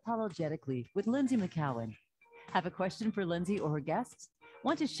Thriving Unapologetically with Lynsie McKeown. Have a question for Lynsie or her guests?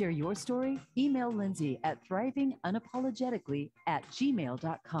 Want to share your story? Email Lynsie at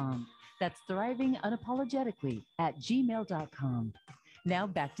thrivingunapologetically@gmail.com. That's thrivingunapologetically@gmail.com. Now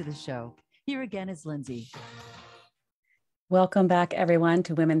back to the show. Here again is Lynsie. Welcome back, everyone,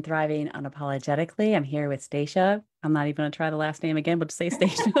 to Women Thriving Unapologetically. I'm here with Stasia. I'm not even going to try the last name again, but just say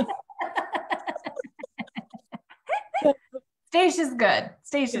Stasia. Stasia's good.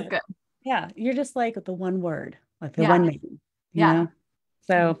 Stasia's good. Yeah, you're just like the one word, like the one name. You know?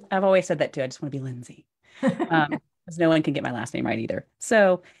 So I've always said that too. I just want to be Lynsie, because no one can get my last name right either.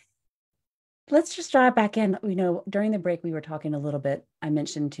 So let's just dive back in. During the break, we were talking a little bit. I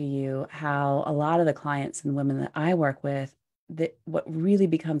mentioned to you how a lot of the clients and women that I work with, that what really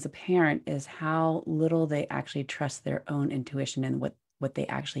becomes apparent is how little they actually trust their own intuition and what they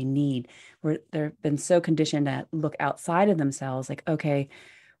actually need. Where they've been so conditioned to look outside of themselves, like, okay,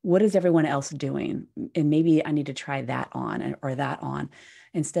 what is everyone else doing? And maybe I need to try that on or that on,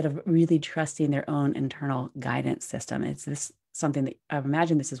 instead of really trusting their own internal guidance system. It's this something that I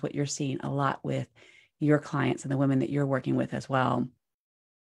imagine this is what you're seeing a lot with your clients and the women that you're working with as well.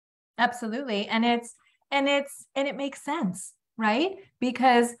 Absolutely. And it makes sense, right?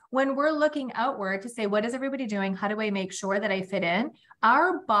 Because when we're looking outward to say, what is everybody doing? How do I make sure that I fit in?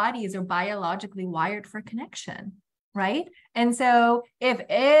 Our bodies are biologically wired for connection, right? And so if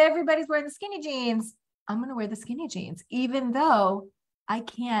everybody's wearing the skinny jeans, I'm going to wear the skinny jeans, even though I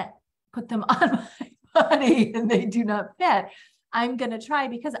can't put them on my body and they do not fit. I'm going to try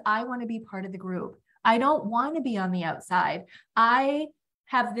because I want to be part of the group. I don't want to be on the outside. I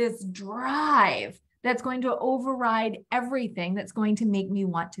have this drive that's going to override everything that's going to make me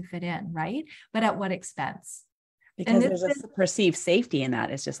want to fit in, right? But at what expense? Because there's a perceived safety in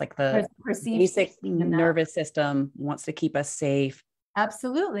that. It's just like the basic nervous system wants to keep us safe.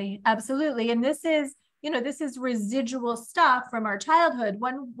 Absolutely. Absolutely. And this is this is residual stuff from our childhood.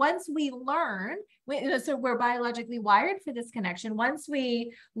 Once we learn, so we're biologically wired for this connection. Once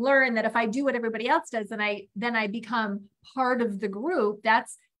we learn that if I do what everybody else does, then I become part of the group.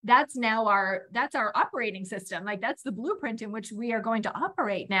 That's our operating system. Like that's the blueprint in which we are going to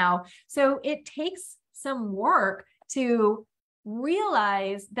operate now. So it takes some work to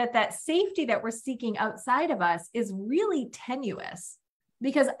realize that safety that we're seeking outside of us is really tenuous,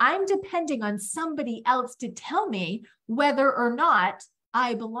 because I'm depending on somebody else to tell me whether or not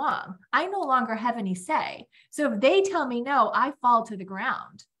I belong. I no longer have any say. So if they tell me no, I fall to the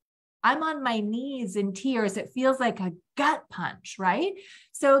ground. I'm on my knees in tears. It feels like a gut punch, right?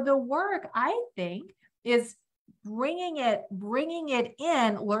 So the work, I think, is bringing it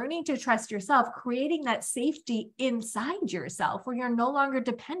in, learning to trust yourself, creating that safety inside yourself where you're no longer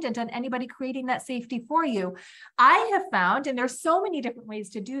dependent on anybody creating that safety for you. I have found, and there's so many different ways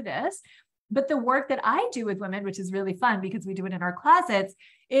to do this, but the work that I do with women, which is really fun because we do it in our closets,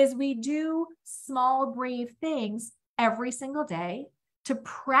 is we do small, brave things every single day to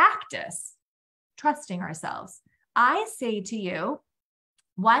practice trusting ourselves. I say to you,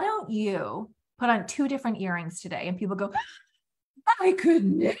 why don't you put on 2 different earrings today? And people go, I could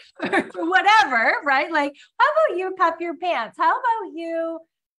never, whatever, right? Like, how about you cuff your pants? How about you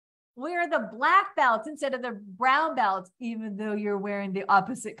wear the black belts instead of the brown belts, even though you're wearing the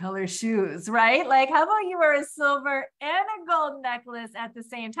opposite color shoes, right? Like, how about you wear a silver and a gold necklace at the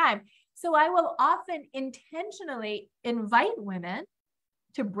same time? So I will often intentionally invite women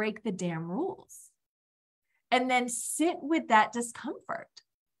to break the damn rules and then sit with that discomfort,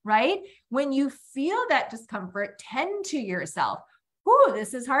 right? When you feel that discomfort, tend to yourself. Ooh,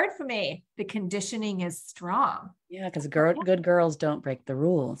 this is hard for me. The conditioning is strong. Yeah, because good girls don't break the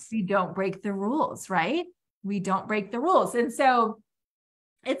rules. We don't break the rules, right? We don't break the rules. And so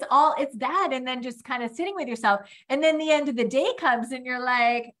it's that. And then just kind of sitting with yourself. And then the end of the day comes and you're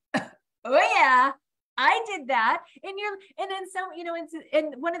like, oh yeah, I did that. And then some,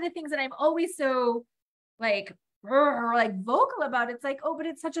 and one of the things that I'm always so like vocal about, it's like, oh, but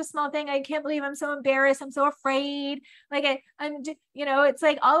it's such a small thing. I can't believe I'm so embarrassed. I'm so afraid. Like it's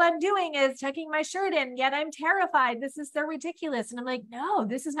like, all I'm doing is tucking my shirt in, yet I'm terrified. This is so ridiculous. And I'm like, no,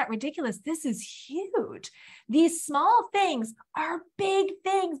 this is not ridiculous. This is huge. These small things are big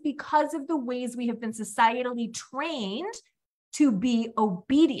things because of the ways we have been societally trained to be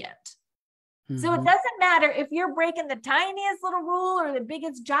obedient. So it doesn't matter if you're breaking the tiniest little rule or the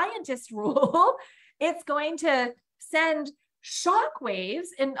biggest giantest rule, it's going to send shock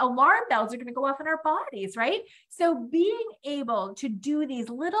waves and alarm bells are going to go off in our bodies, right? So being able to do these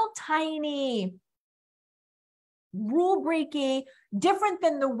little tiny rule breaking, different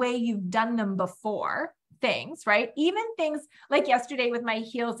than the way you've done them before things, right? Even things like yesterday with my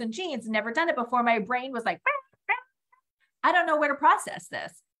heels and jeans, never done it before. My brain was like, I don't know where to process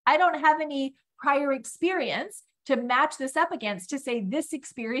this. I don't have any prior experience to match this up against to say this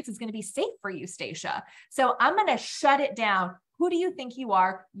experience is going to be safe for you, Stasia. So I'm going to shut it down. Who do you think you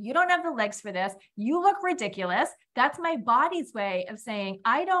are? You don't have the legs for this. You look ridiculous. That's my body's way of saying,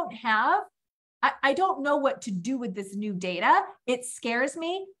 I don't know what to do with this new data. It scares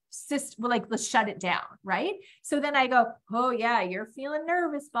me. Let's shut it down, right? So then I go, oh yeah, you're feeling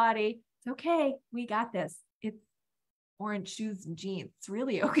nervous, body. It's okay. We got this. It's orange shoes and jeans. It's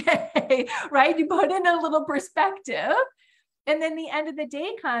really okay, right? You put in a little perspective, and then the end of the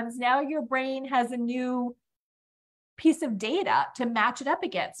day comes. Now your brain has a new piece of data to match it up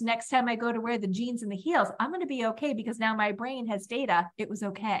against. Next time I go to wear the jeans and the heels, I'm going to be okay because now my brain has data. It was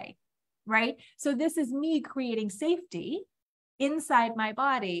okay, right? So this is me creating safety inside my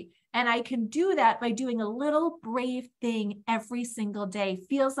body. And I can do that by doing a little brave thing every single day.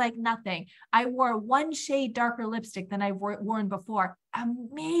 Feels like nothing. I wore 1 shade darker lipstick than I've worn before.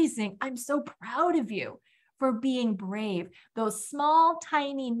 Amazing. I'm so proud of you for being brave. Those small,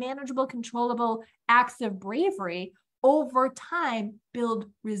 tiny, manageable, controllable acts of bravery over time build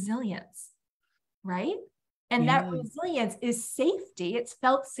resilience, right? And that resilience is safety. It's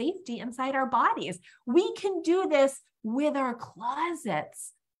felt safety inside our bodies. We can do this with our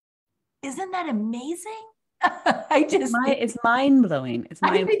closets. Isn't that amazing? It's mind blowing.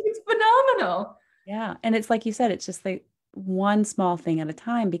 I think it's phenomenal. Yeah. And it's like you said, it's just like one small thing at a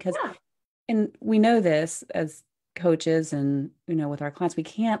time because, and we know this as coaches and, with our clients, we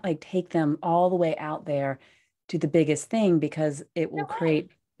can't like take them all the way out there to the biggest thing because it will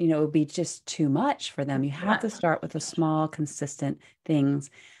create, it will be just too much for them. You have to start with the small, consistent things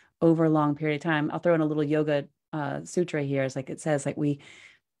over a long period of time. I'll throw in a little yoga sutra here. It's like, it says like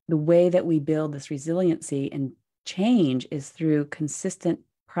the way that we build this resiliency and change is through consistent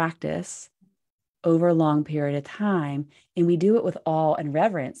practice over a long period of time. And we do it with awe and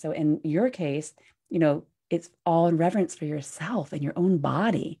reverence. So in your case, it's awe and reverence for yourself and your own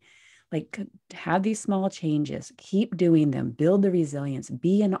body. Like, have these small changes, keep doing them, build the resilience,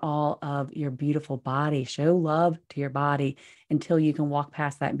 be in awe of your beautiful body, show love to your body until you can walk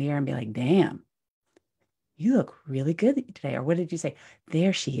past that mirror and be like, damn, you look really good today. Or what did you say?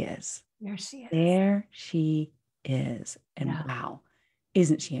 There she is. There she is. There she is. And Yeah. wow,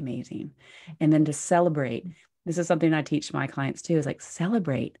 isn't she amazing? And then to celebrate. This is something I teach my clients too, is like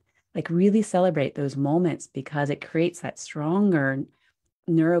celebrate, like really celebrate those moments, because it creates that stronger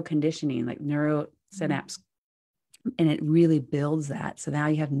neuroconditioning, like neurosynapse, and it really builds that. So now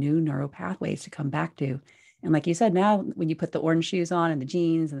you have new neural pathways to come back to. And like you said, now when you put the orange shoes on and the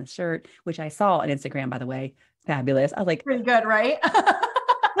jeans and the shirt, which I saw on Instagram, by the way, fabulous. I was like, Pretty good, right?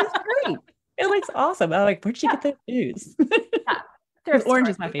 that's great. It looks awesome. I was like, where'd she get those shoes? Yeah. Orange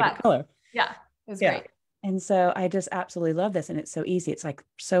is my favorite color. Yeah. It was great. And so I just absolutely love this. And it's so easy. It's like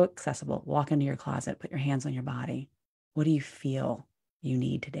so accessible. Walk into your closet, put your hands on your body. What do you feel you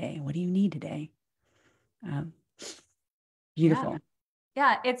need today? What do you need today? Beautiful.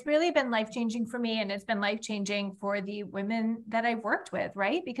 Yeah, it's really been life-changing for me, and it's been life-changing for the women that I've worked with,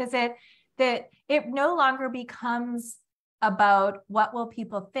 right? Because it no longer becomes about what will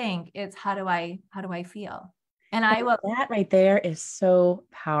people think. It's how do I feel? And I will. That right there is so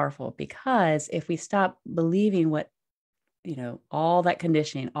powerful, because if we stop believing what, all that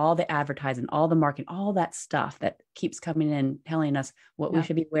conditioning, all the advertising, all the marketing, all that stuff that keeps coming in, telling us what we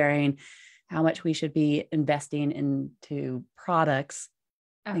should be wearing, how much we should be investing into products.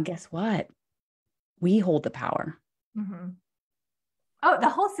 And guess what? We hold the power. Mm-hmm. Oh, the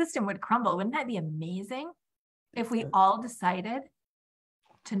whole system would crumble. Wouldn't that be amazing if we all decided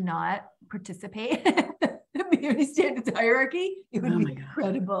to not participate in the beauty standards hierarchy? It would be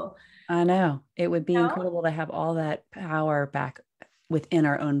incredible. I know. It would be incredible to have all that power back within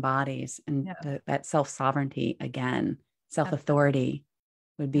our own bodies, and that self-sovereignty again, self-authority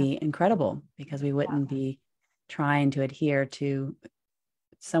would be incredible, because we wouldn't be trying to adhere to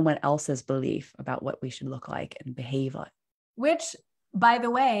someone else's belief about what we should look like and behave like. Which, by the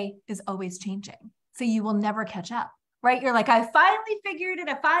way, is always changing. So you will never catch up, right? You're like, I finally figured it.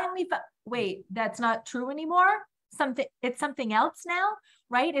 Wait, that's not true anymore. It's something else now,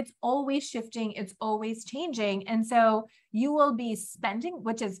 right? It's always shifting. It's always changing. And so you will be spending,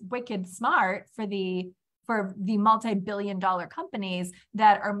 which is wicked smart for the multi-billion-dollar companies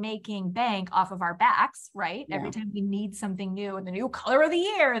that are making bank off of our backs, right? Yeah. Every time we need something new, and the new color of the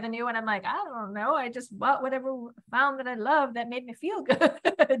year, and I like, I don't know. I just bought whatever found that I love that made me feel good.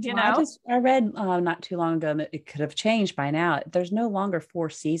 I read not too long ago that it could have changed by now. There's no longer 4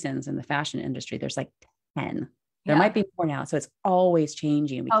 seasons in the fashion industry. There's like 10. There might be more now. So it's always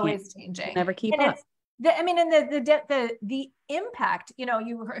changing. Never keep up. The impact,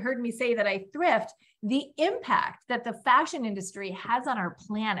 you heard me say that I thrift. The impact that the fashion industry has on our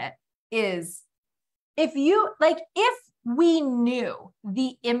planet is, if we knew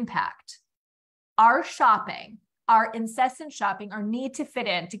the impact, our shopping, our incessant shopping, our need to fit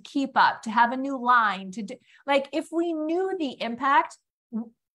in, to keep up, to have a new line, if we knew the impact,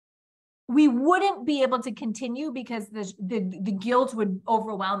 we wouldn't be able to continue, because the guilt would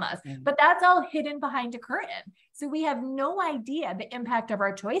overwhelm us. But that's all hidden behind a curtain. So we have no idea the impact of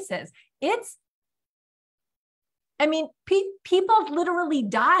our choices. People literally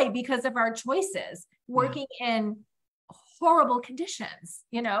die because of our choices, working in horrible conditions.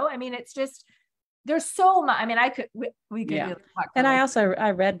 It's just, there's so much. We could really talk. And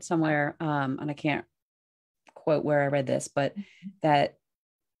I read somewhere, and I can't quote where I read this, but that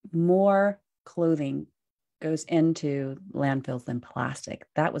more clothing goes into landfills than plastic.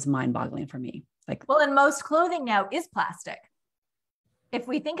 That was mind-boggling for me. And most clothing now is plastic. If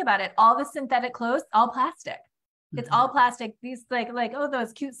we think about it, all the synthetic clothes, all plastic. It's all plastic. These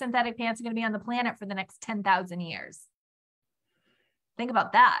those cute synthetic pants are going to be on the planet for the next 10,000 years. Think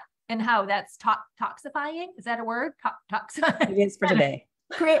about that, and how that's toxifying. Is that a word? Toxifying. It is for today.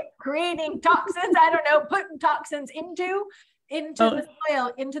 Creating toxins. I don't know, putting toxins into the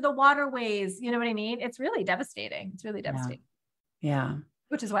soil, into the waterways. You know what I mean? It's really devastating. Yeah.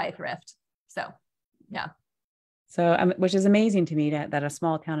 Which is why I thrift. So, yeah. So, which is amazing to me that a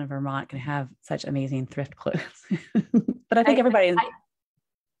small town in Vermont can have such amazing thrift clothes. But I think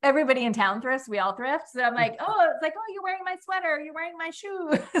everybody in town thrifts. We all thrift. So I'm like, you're wearing my sweater. You're wearing my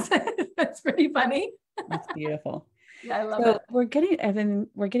shoes. That's pretty funny. That's beautiful. Yeah, I love it. We're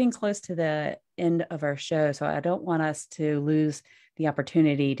getting close to the end of our show. So I don't want us to lose the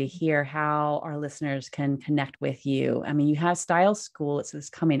opportunity to hear how our listeners can connect with you. I mean, you have Style School. It's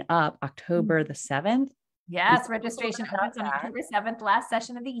coming up October the 7th. Yes, registration opens on October 7th, last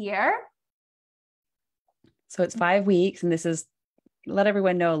session of the year. So it's 5 weeks, and this is, let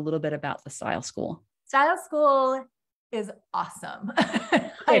everyone know a little bit about the Style School. Style School is awesome.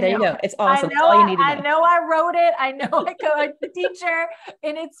 Okay, there you go. It's awesome. That's all you need to know. I know I wrote it. I know I coached the teacher,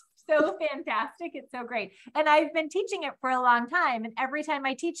 and it's so fantastic. It's so great. And I've been teaching it for a long time. And every time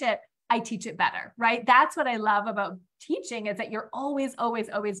I teach it better, right? That's what I love about teaching, is that you're always, always,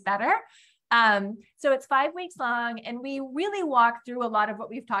 always better. So it's 5 weeks long, and we really walk through a lot of what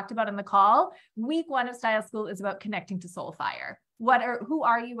we've talked about in the call. Week 1 of Style School is about connecting to soul fire. Who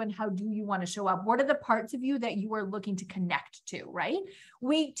are you and how do you want to show up? What are the parts of you that you are looking to connect to, right?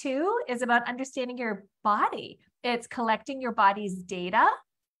 Week 2 is about understanding your body. It's collecting your body's data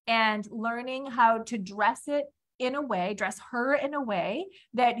and learning how to dress her in a way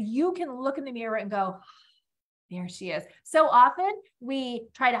that you can look in the mirror and go, there she is. So often we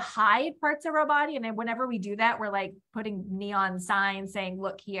try to hide parts of our body. And then whenever we do that, we're like putting neon signs saying,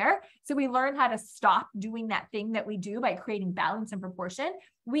 look here. So we learn how to stop doing that thing that we do by creating balance and proportion.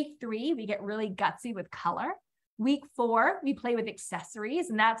 Week 3, we get really gutsy with color. Week 4, we play with accessories.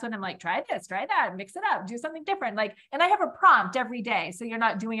 And that's when I'm like, try this, try that, mix it up, do something different. And I have a prompt every day. So you're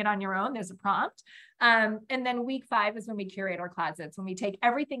not doing it on your own. There's a prompt. And then week 5 is when we curate our closets, when we take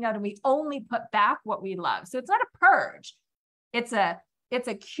everything out and we only put back what we love. So it's not a purge. It's a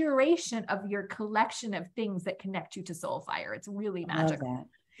curation of your collection of things that connect you to soul fire. It's really magical. I love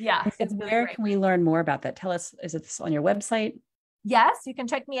that. Yeah. It's where can we learn more about that? Tell us, is it on your website? Yes, you can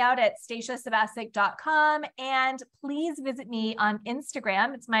check me out at stasiasavasuk.com, and please visit me on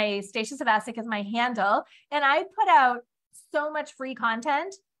Instagram. It's my Stasia Savasuk is my handle. And I put out so much free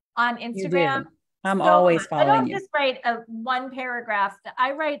content on Instagram. I'm always following you. I don't just write one paragraph.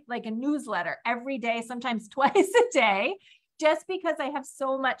 I write like a newsletter every day, sometimes twice a day, just because I have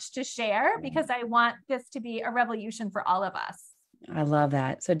so much to share, because I want this to be a Revel-YOU-tion for all of us. I love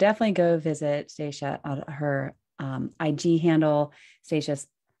that. So definitely go visit Stasia on her IG handle, Stasia's.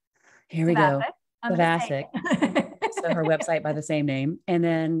 Here we go. Savasuk. So her website by the same name. And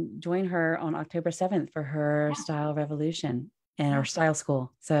then join her on October 7th for her Style Revel-YOU-tion and our Style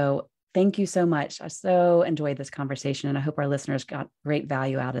School. So thank you so much. I so enjoyed this conversation, and I hope our listeners got great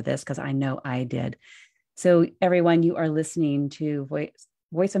value out of this, because I know I did. So everyone, you are listening to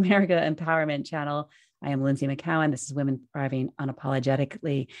Voice America Empowerment Channel. I am Lynsie McKeown. This is Women Thriving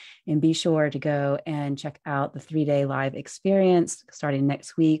Unapologetically. And be sure to go and check out the 3-day live experience starting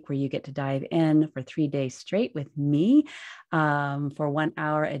next week, where you get to dive in for 3 days straight with me for 1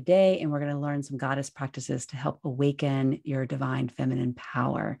 hour a day. And we're going to learn some goddess practices to help awaken your divine feminine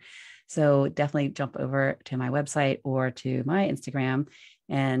power. So definitely jump over to my website or to my Instagram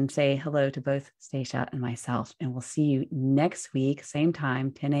and say hello to both Stasia and myself. And we'll see you next week, same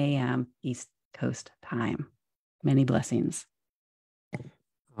time, 10 a.m. East Coast time. Many blessings.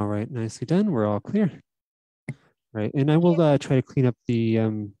 All right, nicely done. We're all clear. Right, and I will try to clean up the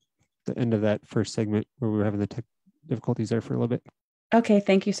end of that first segment where we were having the tech difficulties there for a little bit. Okay,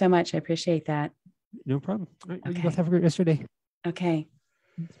 thank you so much. I appreciate that. No problem. All right, okay. You both have a great rest of your day. Okay.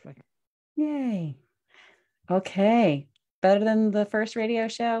 Bye. Yay. Okay. Better than the first radio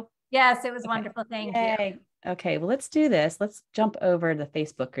show? Yes, it was wonderful. Thank you. Okay, well, let's do this. Let's jump over to the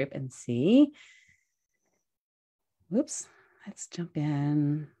Facebook group and see. Whoops. Let's jump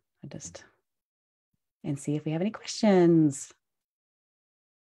in. And see if we have any questions.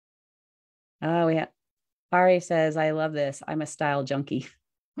 Oh, we have. Ari says, I love this. I'm a style junkie.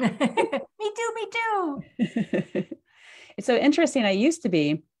 Me too. It's so interesting. I used to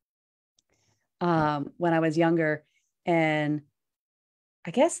be when I was younger, and I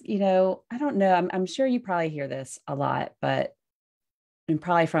guess, I don't know. I'm sure you probably hear this a lot, and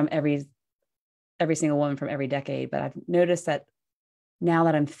probably from every single woman from every decade. But I've noticed that now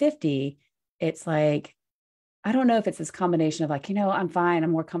that I'm 50, it's like, I don't know if it's this combination of like, I'm fine.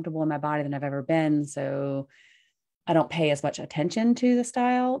 I'm more comfortable in my body than I've ever been. So I don't pay as much attention to the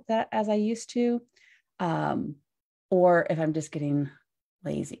style as I used to. Or if I'm just getting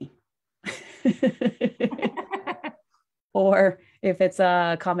lazy. Or if it's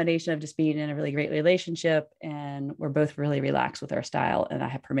a combination of just being in a really great relationship and we're both really relaxed with our style, and I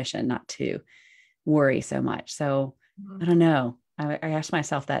have permission not to worry so much. So I don't know. I ask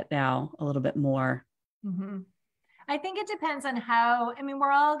myself that now a little bit more. Mm-hmm. I think it depends on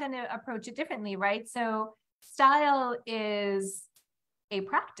we're all going to approach it differently, right? So style is a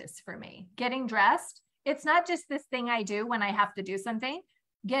practice for me. Getting dressed, it's not just this thing I do when I have to do something.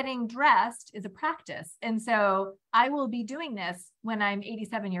 getting dressed is a practice. And so I will be doing this when I'm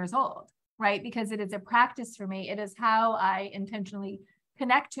 87 years old, right? Because it is a practice for me. It is how I intentionally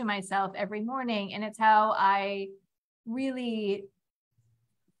connect to myself every morning. And it's how I really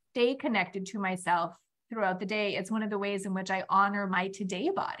stay connected to myself throughout the day. It's one of the ways in which I honor my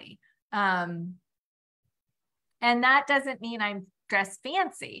today body. And that doesn't mean I'm dressed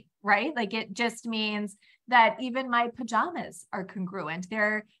fancy, right? Like it just means that even my pajamas are congruent.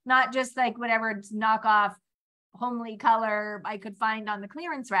 They're not just like whatever knockoff homely color I could find on the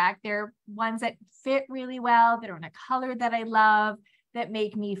clearance rack. They're ones that fit really well, that are in a color that I love, that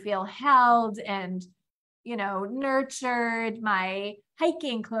make me feel held and, you know, nurtured. My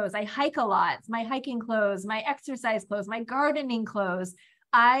hiking clothes, I hike a lot. My hiking clothes, my exercise clothes, my gardening clothes.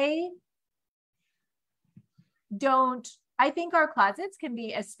 I think our closets can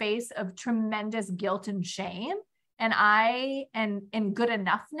be a space of tremendous guilt and shame and good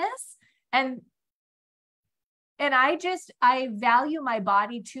enoughness. And I value my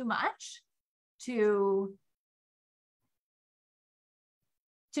body too much to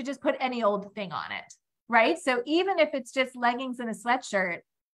just put any old thing on it, right? So even if it's just leggings and a sweatshirt,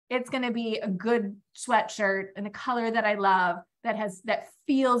 it's going to be a good sweatshirt in a color that I love, that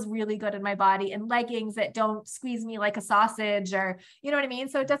feels really good in my body, and leggings that don't squeeze me like a sausage, or, you know what I mean?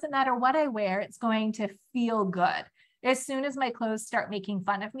 So it doesn't matter what I wear, it's going to feel good. As soon as my clothes start making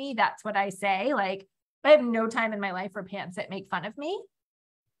fun of me, that's what I say. Like, I have no time in my life for pants that make fun of me,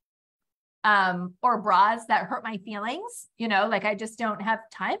 or bras that hurt my feelings, you know, like I just don't have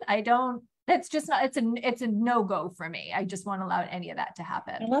time. That's just not, it's a no-go for me. I just won't allow any of that to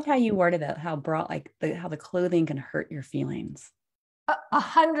happen. I love how you worded that, how the clothing can hurt your feelings.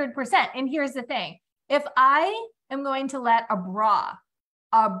 100%. And here's the thing. If I am going to let a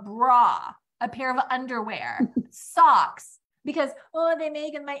pair of underwear, socks, because, oh, they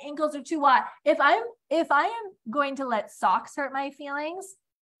make and my ankles are too wide. If I am going to let socks hurt my feelings,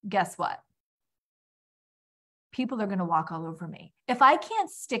 guess what? People are going to walk all over me. If I can't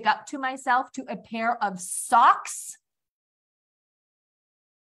stick up to myself to a pair of socks,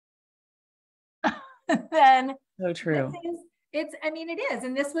 then so true. It is.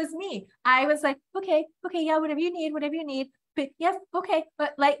 And this was me. I was like, okay, yeah, whatever you need. But yes, okay.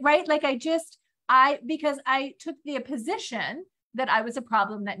 But like, right. Like because I took the position that I was a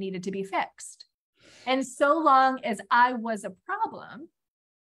problem that needed to be fixed. And so long as I was a problem,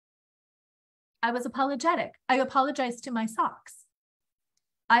 I was apologetic. I apologized to my socks.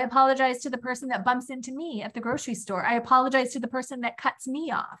 I apologize to the person that bumps into me at the grocery store. I apologize to the person that cuts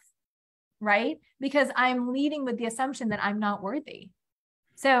me off, right? Because I'm leading with the assumption that I'm not worthy.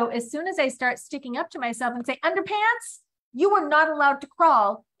 So as soon as I start sticking up to myself and say, underpants, you are not allowed to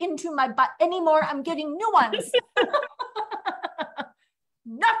crawl into my butt anymore. I'm getting new ones.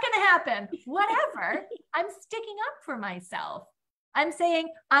 Not going to happen. Whatever. I'm sticking up for myself. I'm saying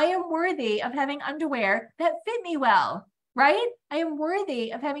I am worthy of having underwear that fit me well, right? I am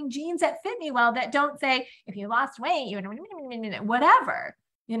worthy of having jeans that fit me well, that don't say, if you lost weight, you whatever,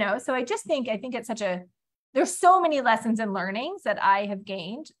 you know? So I think it's there's so many lessons and learnings that I have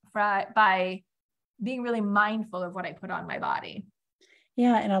gained by being really mindful of what I put on my body.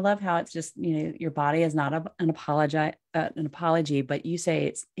 Yeah. And I love how it's just, you know, your body is not an apology, but you say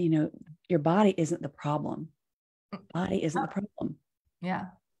it's, you know, your body isn't the problem. Body isn't the problem. Yeah.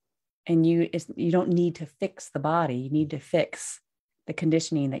 And you don't need to fix the body. You need to fix the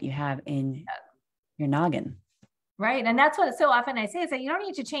conditioning that you have in your noggin. Right. And that's what so often I say is that you don't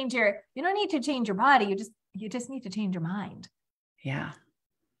need to change your body. You just need to change your mind. Yeah.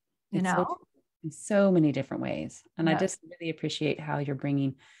 You know, in so many different ways. And yeah. I just really appreciate how you're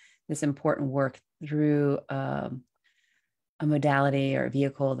bringing this important work through a modality or a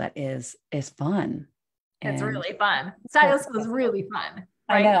vehicle that is fun. It's really fun. Stylist school is really fun.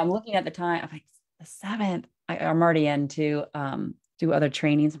 I Right? know. I'm looking at the time. I'm like, the 7th. I'm already in to do other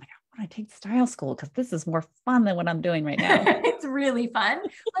trainings. I'm like, I want to take style school because this is more fun than what I'm doing right now. It's really fun.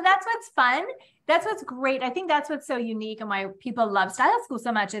 Well, that's what's fun. That's what's great. I think that's what's so unique and why people love style school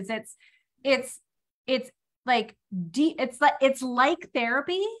so much is it's like it's like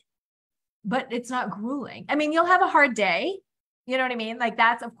therapy, but it's not grueling. I mean, you'll have a hard day. You know what I mean? Like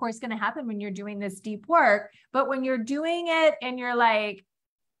that's of course going to happen when you're doing this deep work, but when you're doing it and you're like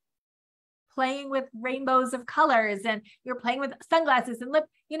playing with rainbows of colors and you're playing with sunglasses and lip,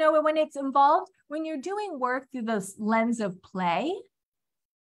 you know, when it's involved, when you're doing work through this lens of play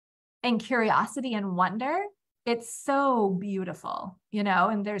and curiosity and wonder, it's so beautiful, you know,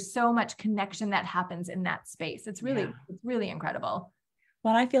 and there's so much connection that happens in that space. It's really incredible.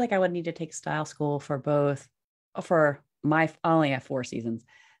 Well, I feel like I would need to take style school for I only have 4 seasons,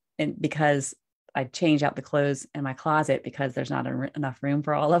 and because I change out the clothes in my closet because there's not enough room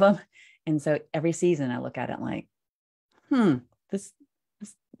for all of them. And so every season I look at it like, this,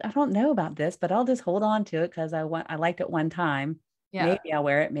 I don't know about this, but I'll just hold on to it because I liked it one time. Yeah. Maybe I'll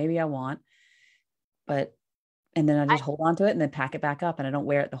wear it, maybe I won't. And then I just hold on to it and then pack it back up, and I don't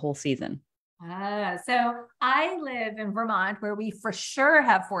wear it the whole season. So I live in Vermont, where we for sure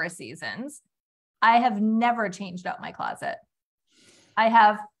have 4 seasons. I have never changed out my closet. I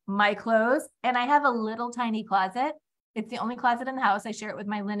have my clothes, and I have a little tiny closet. It's the only closet in the house. I share it with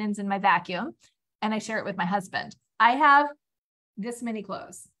my linens and my vacuum, and I share it with my husband. I have this many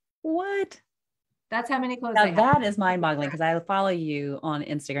clothes. What? That's how many clothes Now I have. that is mind-boggling, because I follow you on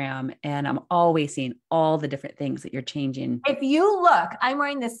Instagram and I'm always seeing all the different things that you're changing. If you look, I'm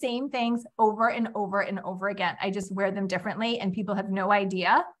wearing the same things over and over and over again. I just wear them differently, and people have no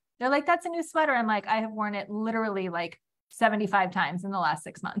idea. They're like, that's a new sweater. I'm like, I have worn it literally like 75 times in the last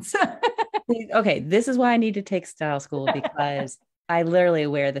 6 months. Okay, this is why I need to take style school, because I literally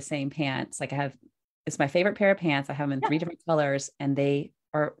wear the same pants. Like it's my favorite pair of pants. I have them in 3 different colors, and they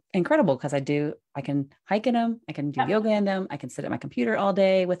are incredible because I can hike in them. I can do yoga in them. I can sit at my computer all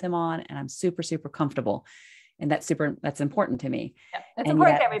day with them on, and I'm super, super comfortable. And that's important to me. Yeah, that's and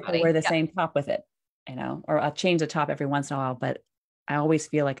important yet to everybody. I wear the same top with it, or I'll change the top every once in a while, but I always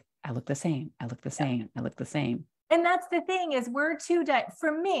feel like I look the same. I look the same. I look the same. And that's the thing, is we're too,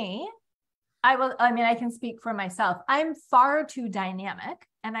 for me, I can speak for myself. I'm far too dynamic,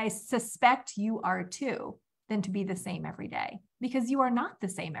 and I suspect you are too, than to be the same every day, because you are not the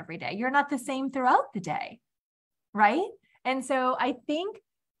same every day. You're not the same throughout the day. Right. And so I think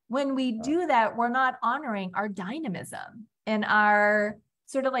when we do that, we're not honoring our dynamism and our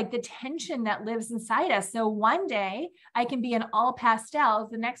sort of like the tension that lives inside us. So one day I can be in all pastels.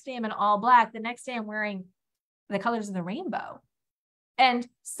 The next day I'm in all black. The next day I'm wearing the colors of the rainbow. And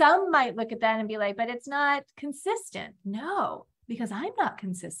some might look at that and be like, but it's not consistent. No, because I'm not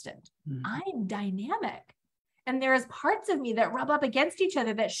consistent. I'm dynamic. And there's parts of me that rub up against each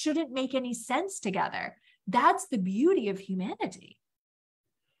other that shouldn't make any sense together. That's the beauty of humanity.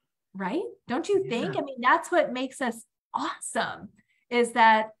 Right? Don't you think? I mean, that's what makes us awesome, is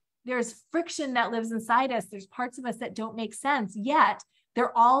that there's friction that lives inside us. There's parts of us that don't make sense, yet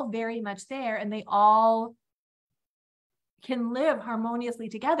they're all very much there, and they all can live harmoniously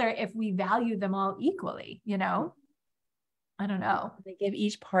together if we value them all equally, I don't know. They give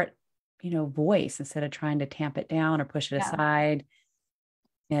each part, voice instead of trying to tamp it down or push it aside.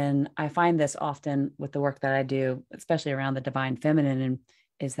 And I find this often with the work that I do, especially around the divine feminine, and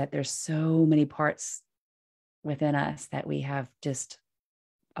is that there's so many parts within us that we have just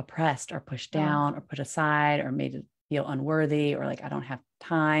oppressed or pushed down or put aside or made it feel unworthy, or like, I don't have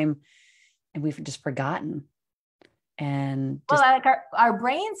time. And we've just forgotten. And like our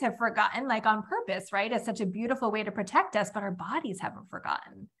brains have forgotten, like on purpose, right? It's such a beautiful way to protect us, but our bodies haven't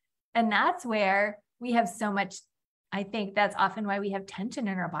forgotten. And that's where we have so much. I think that's often why we have tension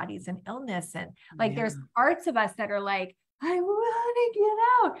in our bodies and illness. And like, there's parts of us that are like, I want to get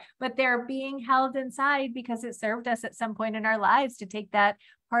out, but they're being held inside because it served us at some point in our lives to take that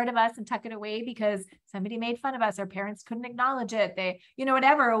part of us and tuck it away because somebody made fun of us. Our parents couldn't acknowledge it. They,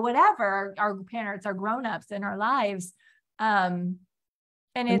 whatever, our parents are grownups in our lives.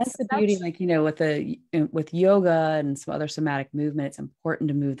 And that's the beauty, like, with yoga and some other somatic movement, it's important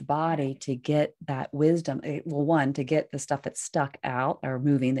to move the body to get that wisdom. Well, one, to get the stuff that's stuck out or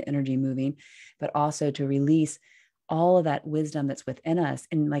moving, the energy moving, but also to release all of that wisdom that's within us.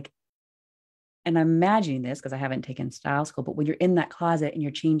 And I'm imagining this because I haven't taken style school, but when you're in that closet and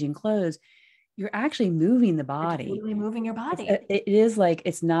you're changing clothes, you're actually moving the body. You're totally moving your body. It is like,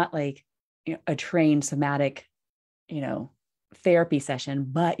 it's not like a trained somatic, therapy session,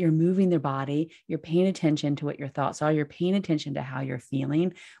 but you're moving their body. You're paying attention to what your thoughts are. You're paying attention to how you're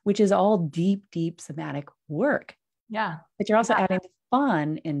feeling, which is all deep, deep somatic work. Yeah. But you're also adding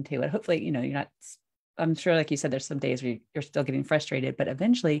fun into it. Hopefully, you're not, I'm sure, like you said, there's some days where you're still getting frustrated, but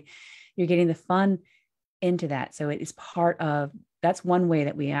eventually you're getting the fun into that. So it is that's one way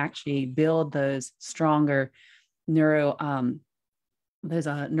that we actually build those stronger neural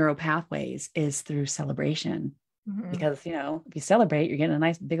pathways, is through celebration. Because, if you celebrate, you're getting a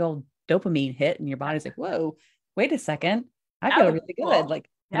nice big old dopamine hit and your body's like, whoa, wait a second. I feel really good. Like,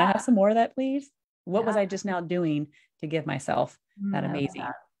 can I have some more of that, please? What was I just now doing to give myself that amazing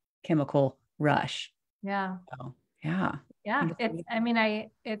chemical rush? Yeah. So, yeah. Yeah.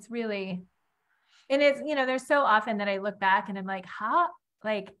 It's really, and it's, there's so often that I look back and I'm like,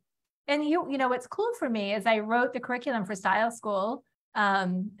 and what's cool for me is I wrote the curriculum for style school I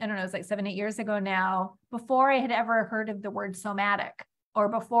don't know, it's like 7-8 years ago now, before I had ever heard of the word somatic, or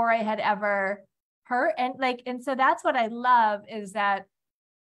before I had ever heard, and so that's what I love, is that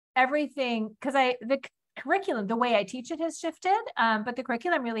everything, because the curriculum, the way I teach it has shifted, but the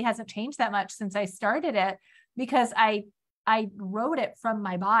curriculum really hasn't changed that much since I started it, because I wrote it from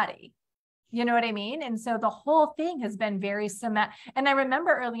my body. You know what I mean? And so the whole thing has been very somatic. And I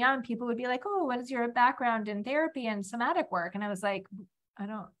remember early on, people would be like, oh, what is your background in therapy and somatic work? And I was like, I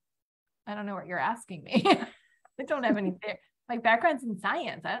don't know what you're asking me. I don't have any, my background's in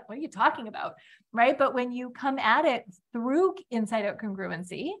science. What are you talking about? Right. But when you come at it through inside out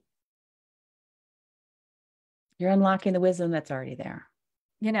congruency, you're unlocking the wisdom that's already there.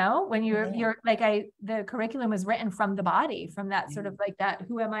 You know, when you're like, the curriculum was written from the body, from that sort of like that,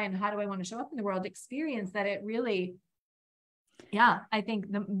 who am I and how do I want to show up in the world experience, that it really, I think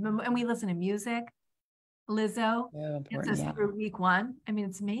and we listen to music, Lizzo, gets us through week 1. I mean,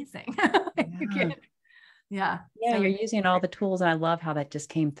 it's amazing. You're using all the tools. And I love how that just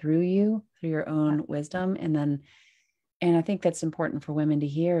came through you, through your own wisdom. And I think that's important for women to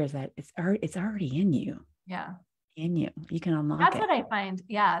hear, is that it's already in you. Yeah. In you can unlock that's it. What I find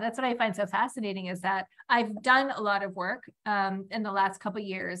that's what I find so fascinating, is that I've done a lot of work in the last couple of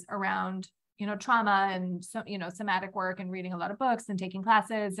years around, you know, trauma and so, you know, somatic work, and reading a lot of books and taking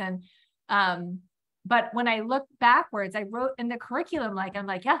classes, and but when I look backwards, I wrote in the curriculum, like, I'm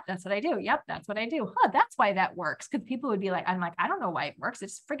like, yeah, that's what I do. Yep, that's what I do. That's why that works. Because people would be like, I'm like, I don't know why it works. It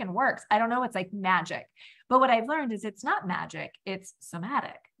just freaking works. I don't know. It's like magic. But what I've learned is it's not magic. It's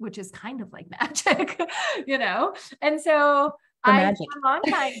somatic, which is kind of like magic, you know? And so I, for a long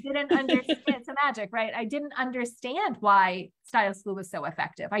time, didn't understand it's a magic, right? I didn't understand why style school was so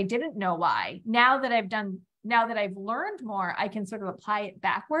effective. I didn't know why. Now that I've learned more, I can sort of apply it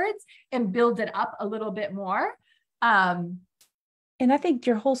backwards and build it up a little bit more. And I think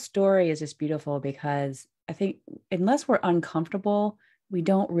your whole story is just beautiful, because I think unless we're uncomfortable, we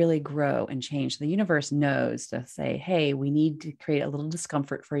don't really grow and change. The universe knows to say, hey, we need to create a little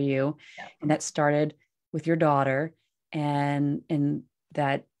discomfort for you. Yeah. And that started with your daughter, and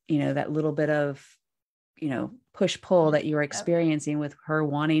that, you know, that little bit of, you know, push pull that you were experiencing with her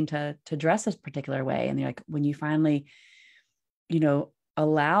wanting to dress a particular way. And you're like, when you finally, you know,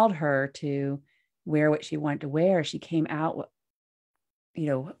 allowed her to wear what she wanted to wear, she came out, you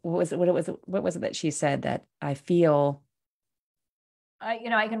know, what was it that she said, that I feel, you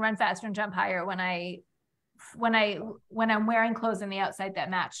know, I can run faster and jump higher when I'm wearing clothes on the outside that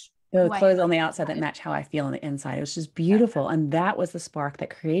match. The clothes on the outside that match how I feel on the inside. It was just beautiful. And that was the spark that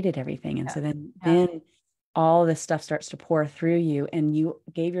created everything. And so then all this stuff starts to pour through you, and you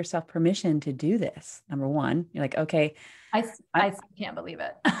gave yourself permission to do this. Number one, you're like, okay, I can't believe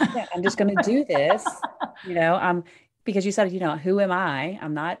it. I'm just going to do this, you know, because you said, you know, who am I?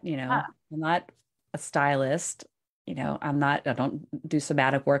 I'm not, you know, I'm not a stylist, you know, I don't do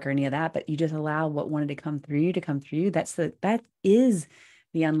somatic work or any of that, but you just allow what wanted to come through you to come through. That is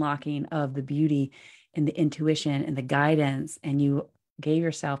the unlocking of the beauty and the intuition and the guidance. And you gave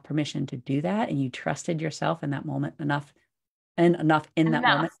yourself permission to do that, and you trusted yourself in that moment enough in that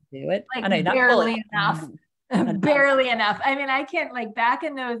moment to do it. Like, I know, barely enough. Barely enough. I mean, I can't, like, back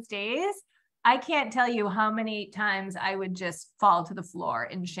in those days, I can't tell you how many times I would just fall to the floor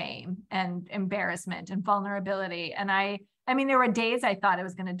in shame and embarrassment and vulnerability. And I mean, there were days I thought I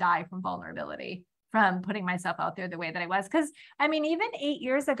was going to die from vulnerability, from putting myself out there the way that I was. Cause I mean, even 8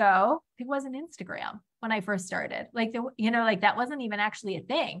 years ago, there wasn't Instagram when I first started. Like, you know, like that wasn't even actually a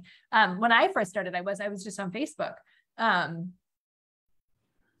thing. When I first started, I was just on Facebook.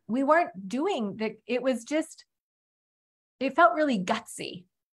 We weren't doing it was just, it felt really gutsy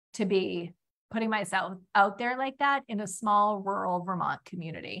to be putting myself out there like that in a small rural Vermont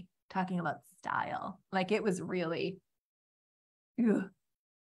community, talking about style. Like, it was really, it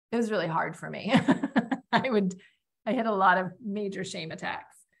was really hard for me. I had a lot of major shame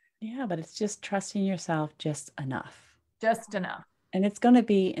attacks. Yeah, but it's just trusting yourself just enough. Just enough. And it's going to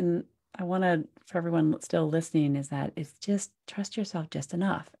be, and I want to, for everyone still listening, is that it's just trust yourself just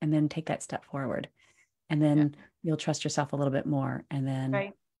enough, and then take that step forward. And then you'll trust yourself a little bit more. And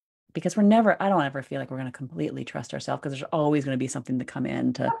then, because I don't ever feel like we're going to completely trust ourselves, because there's always going to be something to come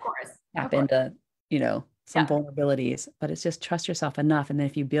in to tap into, you know, some vulnerabilities, but it's just trust yourself enough. And then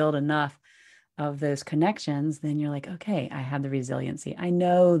if you build enough of those connections, then you're like, okay, I have the resiliency. I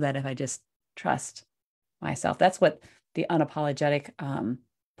know that if I just trust myself, that's what the unapologetic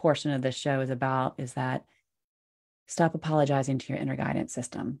portion of this show is about, is that stop apologizing to your inner guidance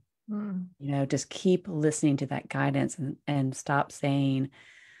system. You know, just keep listening to that guidance, and stop saying,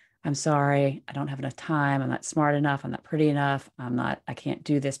 I'm sorry, I don't have enough time. I'm not smart enough. I'm not pretty enough. I can't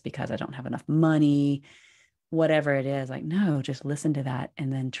do this because I don't have enough money, whatever it is. Like, no, just listen to that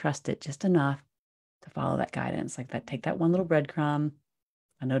and then trust it just enough to follow that guidance. Like that, take that one little breadcrumb.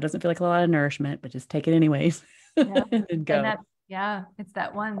 I know it doesn't feel like a lot of nourishment, but just take it anyways. Yeah. And go. And that's, yeah, it's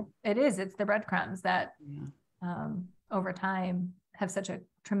that one. It's the breadcrumbs that over time have such a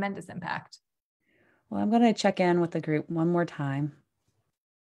tremendous impact. Well, I'm going to check in with the group one more time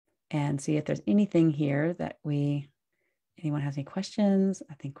and see if there's anything here that anyone has any questions.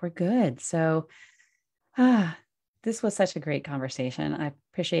 I think we're good. So, this was such a great conversation. I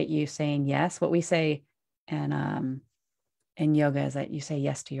appreciate you saying yes. What we say in yoga is that you say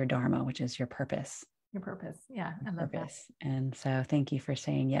yes to your dharma, which is your purpose. Your purpose. Yeah. I love that. And so thank you for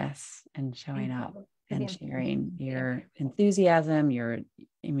saying yes and showing up and sharing your enthusiasm.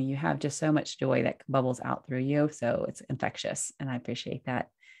 You have just so much joy that bubbles out through you. So it's infectious, and I appreciate that.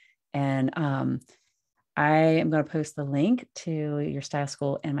 And I am going to post the link to your style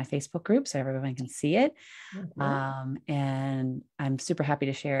school in my Facebook group so everyone can see it. And I'm super happy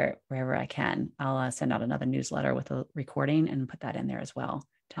to share it wherever I can. I'll send out another newsletter with a recording and put that in there as well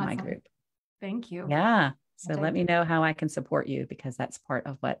to my group. Thank you. Yeah. So let me know how I can support you, because that's part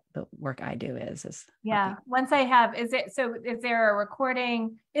of what the work I do is. Yeah. Once I have, is there a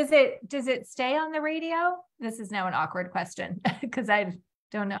recording? Does it stay on the radio? This is now an awkward question because I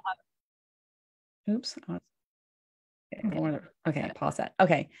don't know. Oops. Okay. Pause that.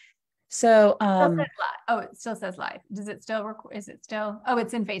 Okay. So, it still says live. Does it still record? Is it still? Oh,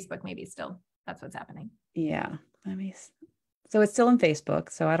 it's in Facebook. Maybe still. That's what's happening. Yeah. So it's still in Facebook.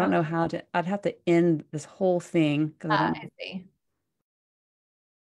 So I don't know how I'd have to end this whole thing because I see.